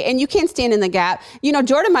pray and you can stand in the gap.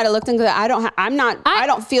 Jordan might have looked and go, I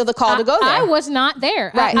don't feel the call to go there. I was not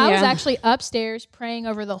there. Right. I was actually upstairs praying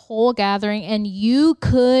over the whole gathering, and you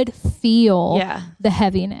could feel the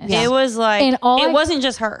heaviness. Yeah. It was like, it wasn't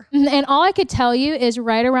just her. And all I could tell you is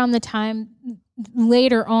right around the time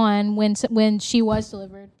later on when she was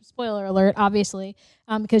delivered, spoiler alert, obviously,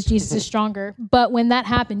 because Jesus is stronger. But when that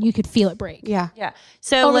happened, you could feel it break. Yeah.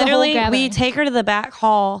 So literally, we take her to the back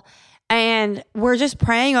hall. And we're just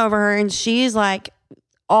praying over her, and she's like,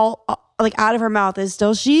 all like out of her mouth is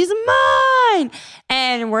still, she's mine.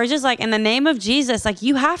 And we're just like, in the name of Jesus, like,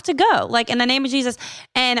 you have to go, like, in the name of Jesus.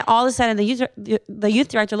 And all of a sudden, the youth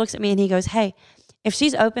director looks at me and he goes, hey, if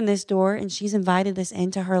she's opened this door and she's invited this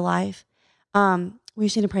into her life, we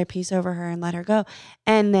just need to pray peace over her and let her go.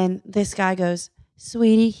 And then this guy goes,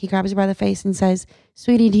 sweetie, he grabs her by the face and says,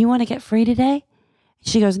 sweetie, do you want to get free today?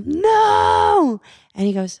 She goes, no. And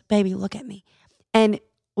he goes, baby, look at me. And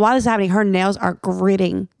while this is happening, her nails are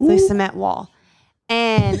gritting the cement wall.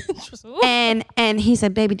 And he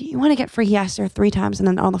said, baby, do you want to get free? He asked her 3 times. And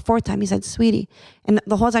then on the 4th time, he said, sweetie. And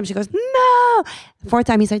the whole time she goes, no. The 4th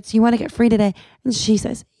time he said, do you want to get free today? And she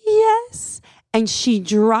says, yes. And she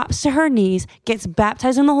drops to her knees, gets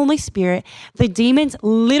baptized in the Holy Spirit. The demons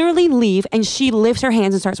literally leave, and she lifts her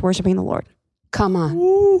hands and starts worshiping the Lord. Come on.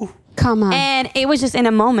 Ooh. Come on. And it was just in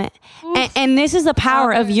a moment. And this is the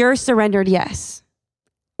power of your surrendered yes,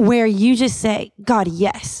 where you just say, God,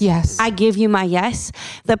 yes. Yes. I give you my yes.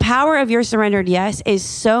 The power of your surrendered yes is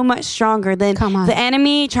so much stronger than the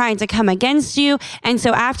enemy trying to come against you. And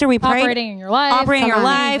so after we prayed, operating in your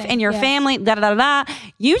life, and your family,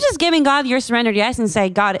 you just giving God your surrendered yes and say,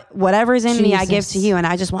 God, whatever's in me, I give to you. And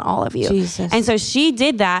I just want all of you. Jesus. And so she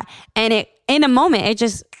did that. And in a moment, it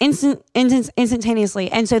just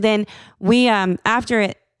instantaneously. And so then we, after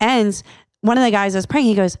it ends, one of the guys was praying.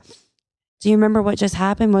 He goes, do you remember what just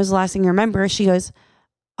happened? What was the last thing you remember? She goes,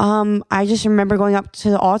 I just remember going up to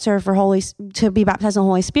the altar to be baptized in the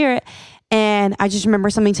Holy Spirit. And I just remember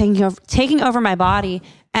something taking over my body.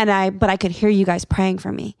 But I could hear you guys praying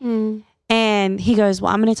for me. Mm. And he goes,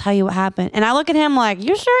 well, I'm going to tell you what happened. And I look at him like,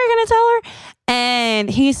 you sure you're going to tell her? And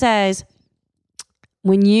he says,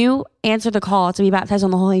 when you answered the call to be baptized in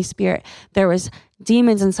the Holy Spirit, there was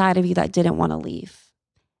demons inside of you that didn't want to leave.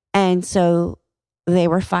 And so they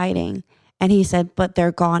were fighting. And he said, but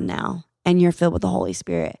they're gone now. And you're filled with the Holy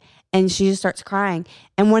Spirit. And she just starts crying.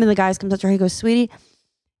 And one of the guys comes up to her. He goes, sweetie,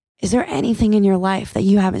 is there anything in your life that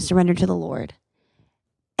you haven't surrendered to the Lord?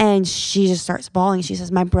 And she just starts bawling. She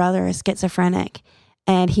says, my brother is schizophrenic.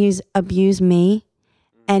 And he's abused me.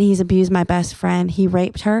 And he's abused my best friend. He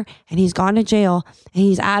raped her. And he's gone to jail. And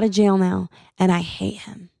he's out of jail now. And I hate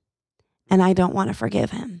him. And I don't want to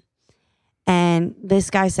forgive him. And this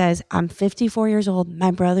guy says, I'm 54 years old. My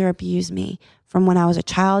brother abused me from when I was a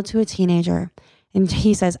child to a teenager. And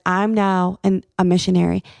he says, I'm now a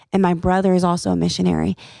missionary. And my brother is also a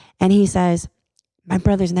missionary. And he says, my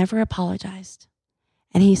brother's never apologized.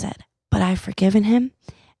 And he said, but I've forgiven him.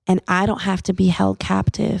 And I don't have to be held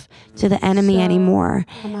captive to the enemy anymore.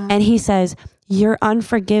 And he says, your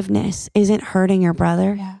unforgiveness isn't hurting your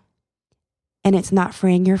brother. Yeah. And it's not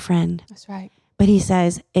freeing your friend. That's right. But he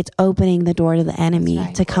says it's opening the door to the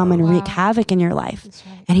enemy to come and wreak havoc in your life.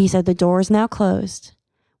 And he said, the door is now closed.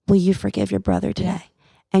 Will you forgive your brother today? Yeah.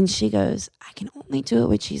 And she goes, I can only do it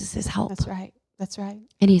with Jesus' help. That's right. That's right.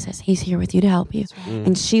 And he says, he's here with you to help you. Right.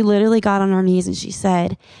 And she literally got on her knees and she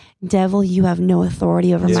said, devil, you have no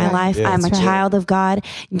authority over my life. I'm a child of God.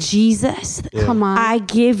 Jesus, come on. I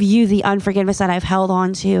give you the unforgiveness that I've held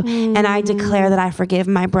on to. And I declare that I forgive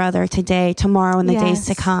my brother today, tomorrow, and the days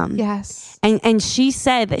to come. Yes. And she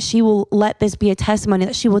said that she will let this be a testimony,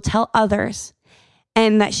 that she will tell others,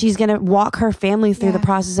 and that she's going to walk her family through the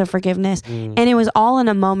process of forgiveness. And it was all in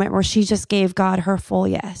a moment where she just gave God her full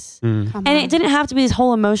yes. And it didn't have to be this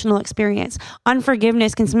whole emotional experience.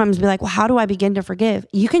 Unforgiveness can sometimes be like, well, how do I begin to forgive?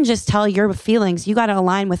 You can just tell your feelings. You got to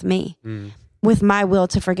align with me, with my will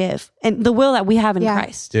to forgive, and the will that we have in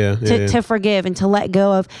Christ to forgive and to let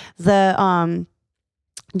go of the,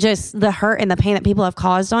 just the hurt and the pain that people have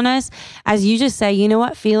caused on us. As you just say, you know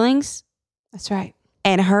what, feelings. That's right.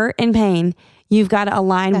 And hurt and pain, you've got to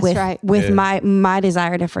align with my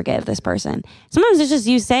desire to forgive this person. Sometimes it's just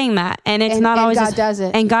you saying that, and it's not always God does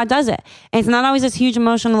it. And God does it. And it's not always this huge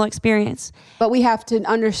emotional experience. But we have to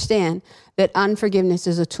understand that unforgiveness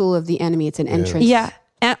is a tool of the enemy. It's an entrance. Yeah.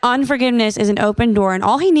 And unforgiveness is an open door, and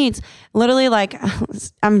all he needs, literally, like,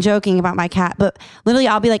 I'm joking about my cat, but literally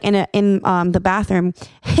I'll be like in the bathroom,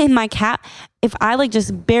 and my cat, if I like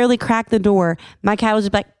just barely crack the door, my cat will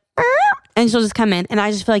just be like, and she'll just come in, and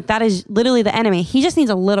I just feel like that is literally the enemy. He just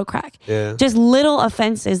needs a little crack. Just little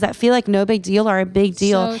offenses that feel like no big deal are a big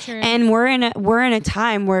deal. So true. And we're in a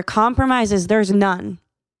time where compromises, there's none.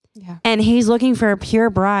 Yeah. And he's looking for a pure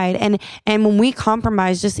bride. And when we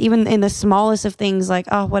compromise, just even in the smallest of things, like,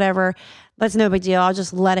 oh, whatever, that's no big deal, I'll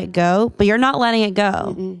just let it go. But you're not letting it go.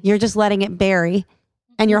 Mm-mm. You're just letting it bury,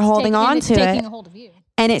 and you're holding on to it. It's taking a hold of you.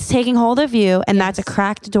 And it's taking hold of you, and that's a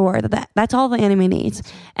cracked door. That's all the enemy needs.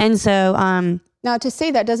 And so, now, to say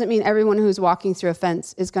that doesn't mean everyone who's walking through a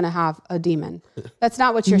fence is going to have a demon. That's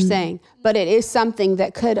not what you're saying. But it is something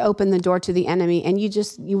that could open the door to the enemy. And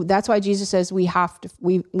that's why Jesus says we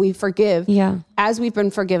forgive as we've been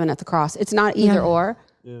forgiven at the cross. It's not either or.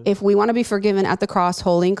 Yeah. If we want to be forgiven at the cross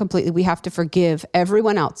wholly and completely, we have to forgive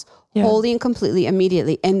everyone else wholly and completely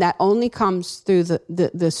immediately. And that only comes through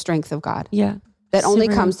the strength of God. Yeah. That only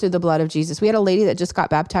comes through the blood of Jesus. We had a lady that just got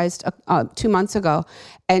baptized 2 months ago,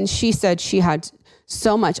 and she said she had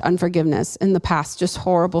so much unforgiveness in the past, just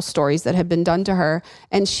horrible stories that had been done to her.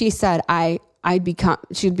 And she said,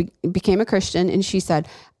 she became a Christian, and she said,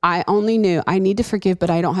 I only knew I need to forgive, but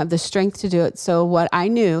I don't have the strength to do it. So what I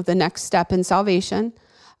knew, the next step in salvation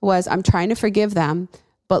was, I'm trying to forgive them,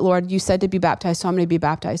 but Lord, you said to be baptized, so I'm going to be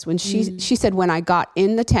baptized. When she said, when I got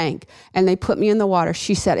in the tank and they put me in the water,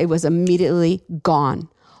 she said it was immediately gone.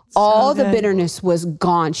 All the bitterness was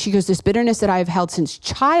gone. She goes, this bitterness that I've held since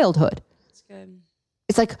childhood. That's good.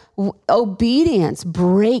 It's like obedience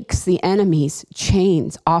breaks the enemy's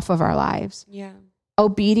chains off of our lives. Yeah.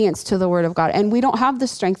 Obedience to the word of God. And we don't have the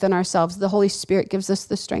strength in ourselves. The Holy Spirit gives us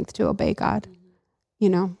the strength to obey God. You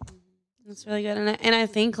know? That's really good. And I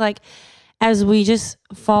think, like, as we just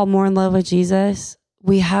fall more in love with Jesus,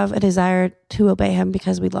 we have a desire to obey him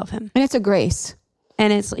because we love him. And it's a grace.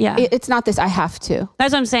 And it's, it's not this, I have to.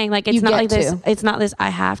 That's what I'm saying. Like, it's not like this. It's not this, I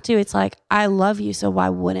have to. It's like, I love you. So why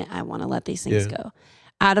wouldn't I want to let these things go?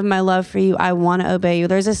 Out of my love for you, I want to obey you.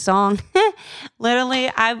 There's a song, literally,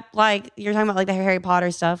 you're talking about like the Harry Potter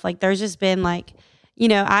stuff. Like, there's just been like, you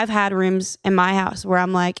know, I've had rooms in my house where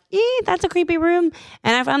I'm like, that's a creepy room.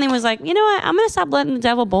 And I finally was like, you know what? I'm going to stop letting the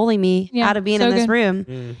devil bully me out of being in this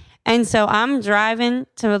room. And so I'm driving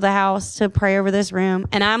to the house to pray over this room.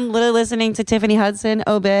 And I'm literally listening to Tiffany Hudson,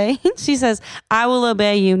 Obey. She says, I will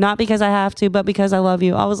obey you, not because I have to, but because I love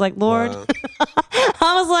you. I was like, Lord, wow.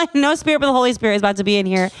 I was like, no spirit but the Holy Spirit is about to be in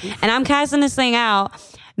here. And I'm casting this thing out.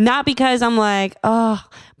 Not because I'm like, oh,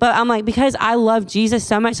 but I'm like, because I love Jesus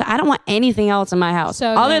so much. So I don't want anything else in my house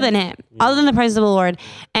other than him, other than the presence of the Lord.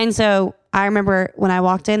 And so I remember when I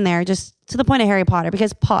walked in there, just to the point of Harry Potter,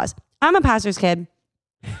 because I'm a pastor's kid.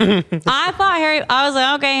 I was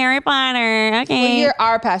like, okay, Harry Potter. Okay. Well, you're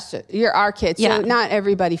our pastor. You're our kid. So not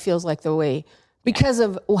everybody feels like the way, because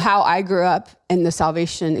of how I grew up and the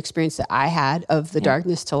salvation experience that I had of the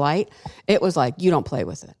darkness to light. It was like, you don't play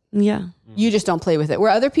with it. Yeah. You just don't play with it. Where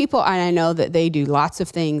other people, and I know that they do lots of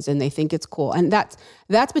things and they think it's cool. And that's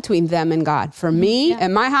between them and God. For me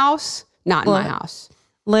and my house, not in my house.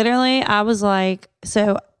 Literally, I was like,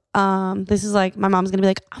 so this is like, my mom's gonna be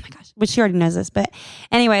like, oh my gosh, which she already knows this. But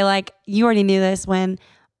anyway, like, you already knew this when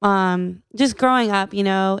just growing up, you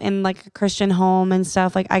know, in like a Christian home and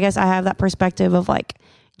stuff. Like, I guess I have that perspective of like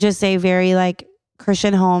just a very like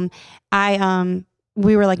Christian home,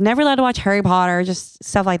 we were like never allowed to watch Harry Potter, just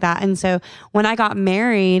stuff like that. And so when I got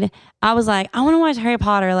married, I was like, I want to watch Harry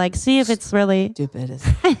Potter, like see if it's really Stupid.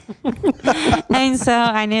 and so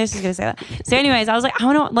I knew she was gonna say that. So anyways, I was like, I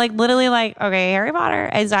want to like literally like, okay, Harry Potter.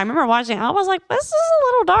 And so I remember watching it. I was like, this is a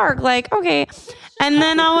little dark. Like, okay. And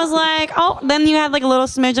then I was like, oh, then you had like a little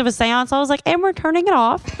smidge of a seance. I was like, and we're turning it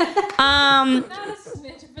off.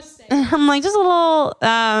 I'm like, just a little,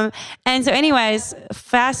 and so anyways,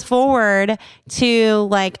 fast forward to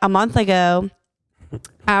like a month ago,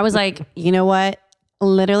 I was like, you know what?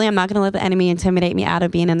 Literally, I'm not going to let the enemy intimidate me out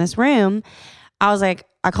of being in this room. I was like,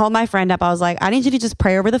 I called my friend up. I was like, I need you to just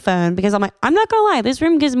pray over the phone because I'm like, I'm not going to lie. This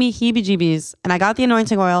room gives me heebie-jeebies. And I got the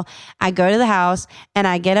anointing oil. I go to the house and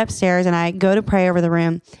I get upstairs and I go to pray over the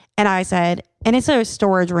room. And I said, and it's a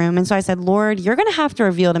storage room. And so I said, Lord, you're going to have to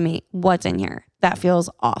reveal to me what's in here that feels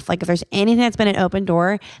off. Like if there's anything that's been an open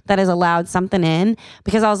door that has allowed something in,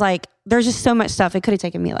 because I was like, there's just so much stuff. It could have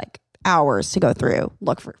taken me like hours to go through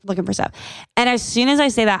looking for stuff. And as soon as I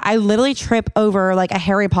say that, I literally trip over like a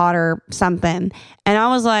Harry Potter something. And I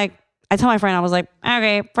was like, I told my friend, I was like,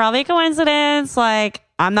 okay, probably a coincidence. Like,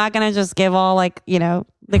 I'm not going to just give all like, you know,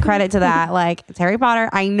 the credit to that. Like, it's Harry Potter.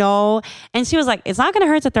 I know. And she was like, it's not going to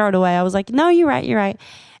hurt to throw it away. I was like, no, you're right.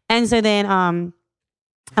 And so then,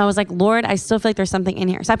 I was like, Lord, I still feel like there's something in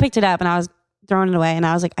here. So I picked it up and I was throwing it away. And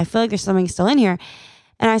I was like, I feel like there's something still in here.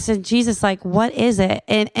 And I said, Jesus, like, what is it?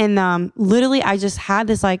 And literally, I just had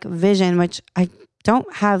this like vision, which I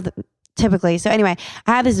don't have typically. So anyway,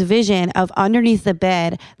 I had this vision of underneath the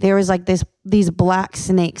bed, there was like these black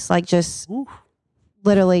snakes, like just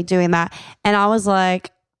literally doing that. And I was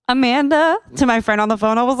like, Amanda, to my friend on the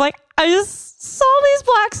phone, I was like, I just saw these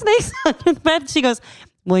black snakes under the bed. She goes,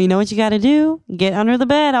 well, you know what you got to do? Get under the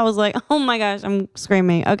bed. I was like, oh my gosh, I'm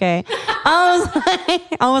screaming. Okay.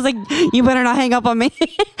 I was like, you better not hang up on me.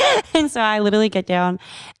 And so I literally get down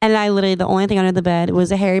and the only thing under the bed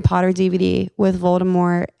was a Harry Potter DVD with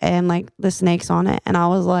Voldemort and like the snakes on it. And I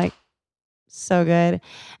was like, so good. And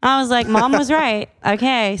I was like, Mom was right.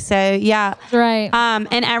 Okay. So yeah. Right.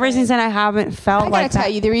 And ever since then I haven't felt like that. I gotta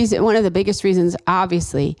tell you, the reason, one of the biggest reasons,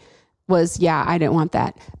 obviously, was, I didn't want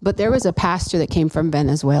that. But there was a pastor that came from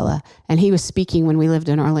Venezuela and he was speaking when we lived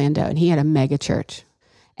in Orlando and he had a mega church.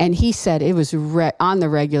 And he said it was on the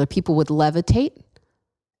regular, people would levitate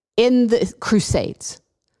in the crusades.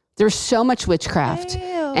 There's so much witchcraft. Ew.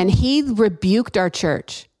 And he rebuked our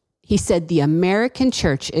church. He said, the American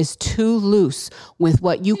church is too loose with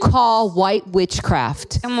what you call white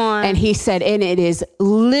witchcraft. Come on. And he said, and it is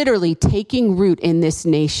literally taking root in this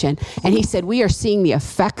nation. And he said, we are seeing the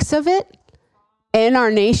effects of it in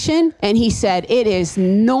our nation. And he said, it is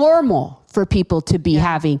normal for people to be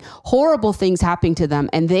having horrible things happening to them.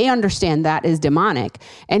 And they understand that is demonic.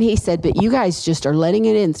 And he said, but you guys just are letting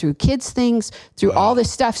it in through kids things, through all this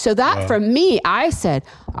stuff. So that for me, I said,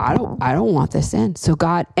 I don't want this in. So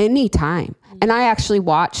God, anytime. And I actually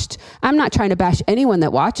watched, I'm not trying to bash anyone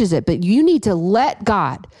that watches it, but you need to let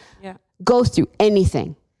God go through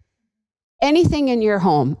anything in your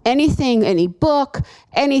home, anything, any book,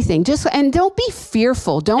 anything, and don't be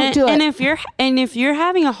fearful. Don't do it. And if you're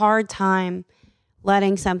having a hard time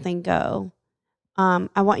letting something go,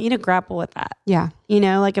 I want you to grapple with that. Yeah. You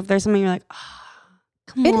know, like if there's something you're like,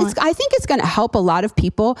 come on. I think it's going to help a lot of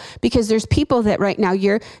people because there's people that right now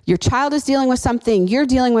your child is dealing with something, you're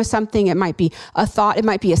dealing with something. It might be a thought. It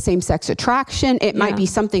might be a same-sex attraction. It might be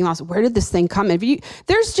something else. Where did this thing come in?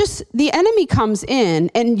 There's just, the enemy comes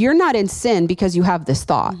in and you're not in sin because you have this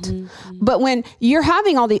thought. Mm-hmm. But when you're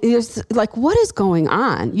having all these, like, what is going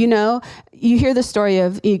on? You know, you hear the story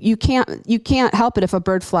of you can't help it if a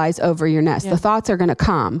bird flies over your nest. The thoughts are going to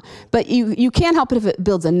come, but you can't help it if it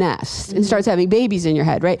builds a nest and starts having babies in your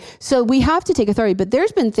head, right? So we have to take authority. But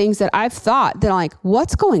there's been things that I've thought that I'm like,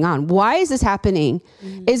 what's going on? Why is this happening?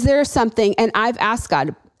 Is there something? And I've asked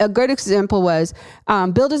God. A good example was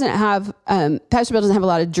Pastor Bill doesn't have a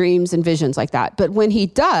lot of dreams and visions like that. But when he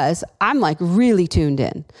does, I'm like really tuned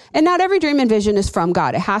in. And not every dream and vision is from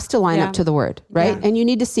God. It has to line up to the word, right? Yeah. And you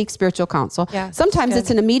need to seek spiritual counsel. Yeah, sometimes it's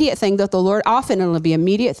an immediate thing that the Lord, often it'll be an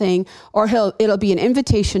immediate thing, or it'll be an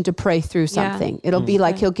invitation to pray through something. Yeah. It'll be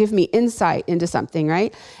like he'll give me insight into something,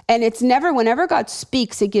 right? And it's never, whenever God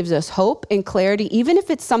speaks, it gives us hope and clarity, even if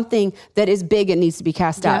it's something that is big and needs to be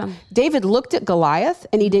cast out. David looked at Goliath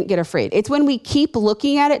and he didn't get afraid. It's when we keep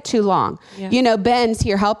looking at it too long. Yeah. You know, Ben's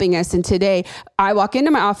here helping us. And today I walk into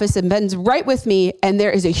my office and Ben's right with me. And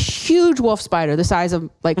there is a huge wolf spider the size of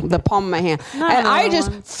like the palm of my hand. And I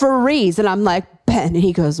just freeze. And I'm like, Ben. And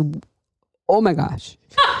he goes, oh my gosh.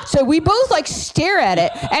 So we both like stare at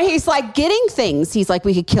it, and he's like getting things. He's like,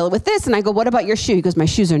 we could kill it with this. And I go, what about your shoe? He goes, my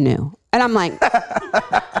shoes are new. And I'm like,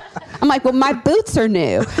 well, my boots are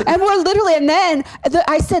new. And we're literally, and then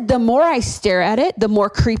I said, the more I stare at it, the more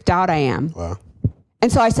creeped out I am. Wow.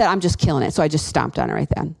 And so I said, I'm just killing it. So I just stomped on it right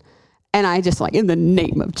then. And I just like, in the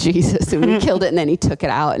name of Jesus, and we killed it, and then he took it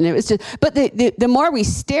out. And it was just, but the more we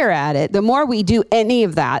stare at it, the more we do any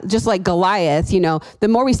of that, just like Goliath, you know, the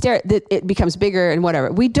more we stare at it, it becomes bigger and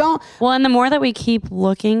whatever. We don't. Well, and the more that we keep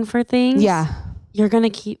looking for things, you're going to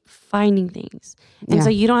keep finding things. And so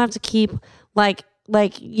you don't have to keep like,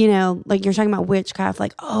 you know, like you're talking about witchcraft,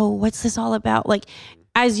 like, oh, what's this all about? Like,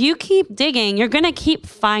 as you keep digging, you're going to keep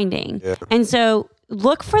finding. Yeah. And so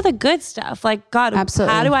look for the good stuff. Like, God,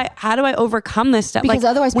 absolutely. How do I overcome this stuff? Because like,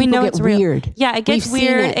 otherwise people get weird. Yeah, it gets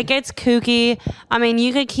weird. It gets kooky. I mean,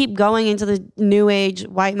 you could keep going into the new age,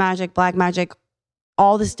 white magic, black magic,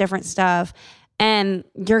 all this different stuff. And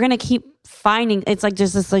you're going to keep finding, it's like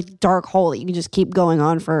just this like dark hole that you can just keep going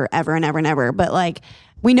on forever and ever and ever. But like,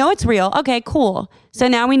 we know it's real. Okay, cool. So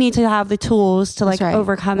now we need to have the tools to like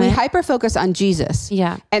overcome it. We hyper focus on Jesus.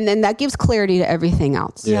 Yeah. And then that gives clarity to everything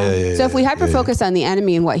else. Yeah. So if we hyper focus on the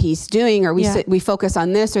enemy and what he's doing, or we focus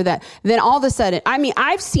on this or that, then all of a sudden, I mean,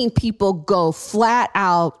 I've seen people go flat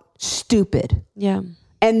out stupid. Yeah.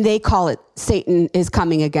 And they call it Satan is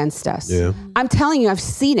coming against us. Yeah. I'm telling you, I've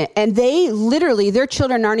seen it. And they literally, their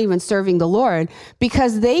children aren't even serving the Lord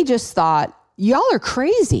because they just thought, y'all are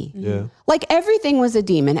crazy. Yeah. Like everything was a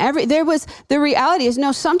demon. The reality is,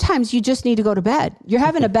 no, sometimes you just need to go to bed. You're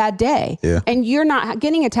having a bad day. Yeah. And you're not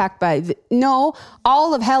getting attacked by, no,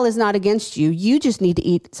 all of hell is not against you. You just need to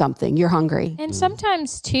eat something. You're hungry. And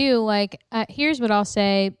sometimes too, like, here's what I'll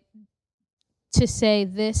say to say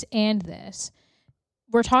this and this.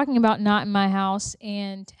 We're talking about not in my house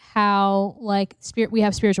and how like we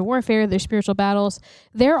have spiritual warfare, there's spiritual battles.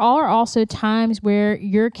 There are also times where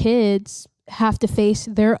your kids have to face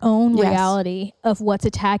their own reality of what's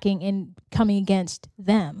attacking and coming against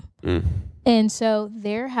them. And so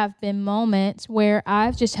there have been moments where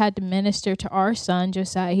I've just had to minister to our son,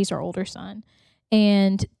 Josiah, he's our older son,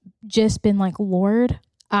 and just been like, Lord,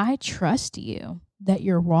 I trust you that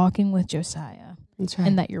you're walking with Josiah. That's right.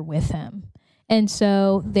 And that you're with him. And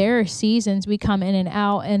so there are seasons we come in and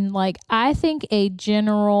out, and like I think a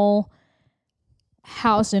general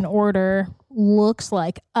house in order looks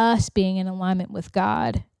like us being in alignment with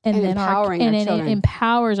God, and then empowering our children. It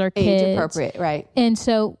empowers our kids. Age appropriate, right? And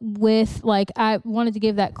so with like, I wanted to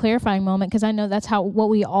give that clarifying moment because I know that's what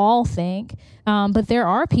we all think. But there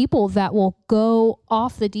are people that will go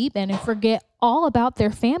off the deep end and forget all about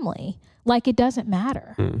their family, like it doesn't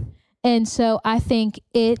matter. And so I think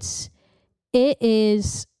it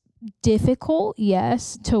is difficult,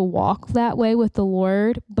 yes, to walk that way with the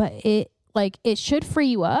Lord, but it should free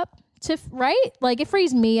you up right? Like it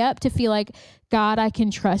frees me up to feel like, God, I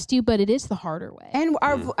can trust you, but it is the harder way. And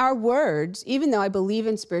our words, even though I believe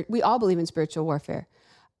in we all believe in spiritual warfare.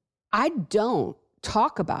 I don't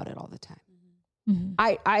talk about it all the time. Mm-hmm.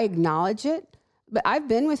 I acknowledge it, but I've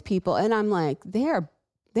been with people and I'm like, they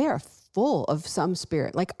are full of some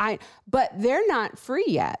spirit. But they're not free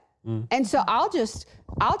yet. And so I'll just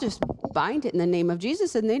bind it in the name of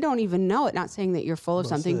Jesus, and they don't even know it. Not saying that you're full of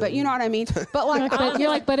something, but you know what I mean. But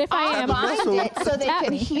but if I am, bind it so they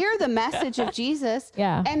can hear the message of Jesus,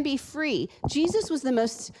 and be free. Jesus was the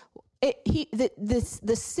most.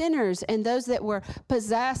 The sinners and those that were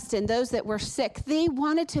possessed and those that were sick, they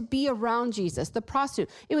wanted to be around Jesus. The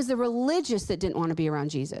prostitute, it was the religious that didn't want to be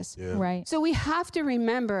around Jesus. Yeah. Right. So we have to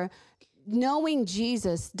remember. Knowing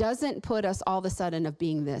Jesus doesn't put us all of a sudden of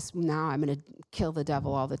being this, now I'm going to kill the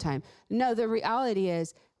devil all the time. No, the reality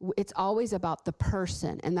is it's always about the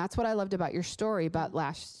person. And that's what I loved about your story about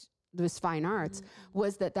this Fine Arts,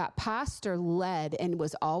 was that pastor led and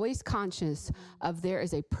was always conscious of there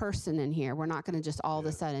is a person in here. We're not going to just all of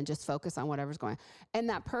a sudden just focus on whatever's going on. And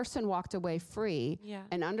that person walked away free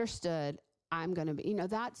and understood, I'm going to be,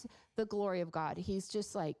 that's the glory of God. He's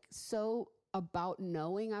just like so about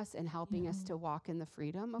knowing us and helping us to walk in the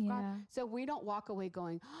freedom of God. So we don't walk away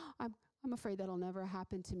going, I'm afraid that'll never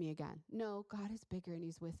happen to me again. No, God is bigger and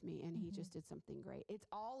he's with me and he just did something great. It's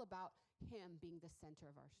all about him being the center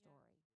of our story.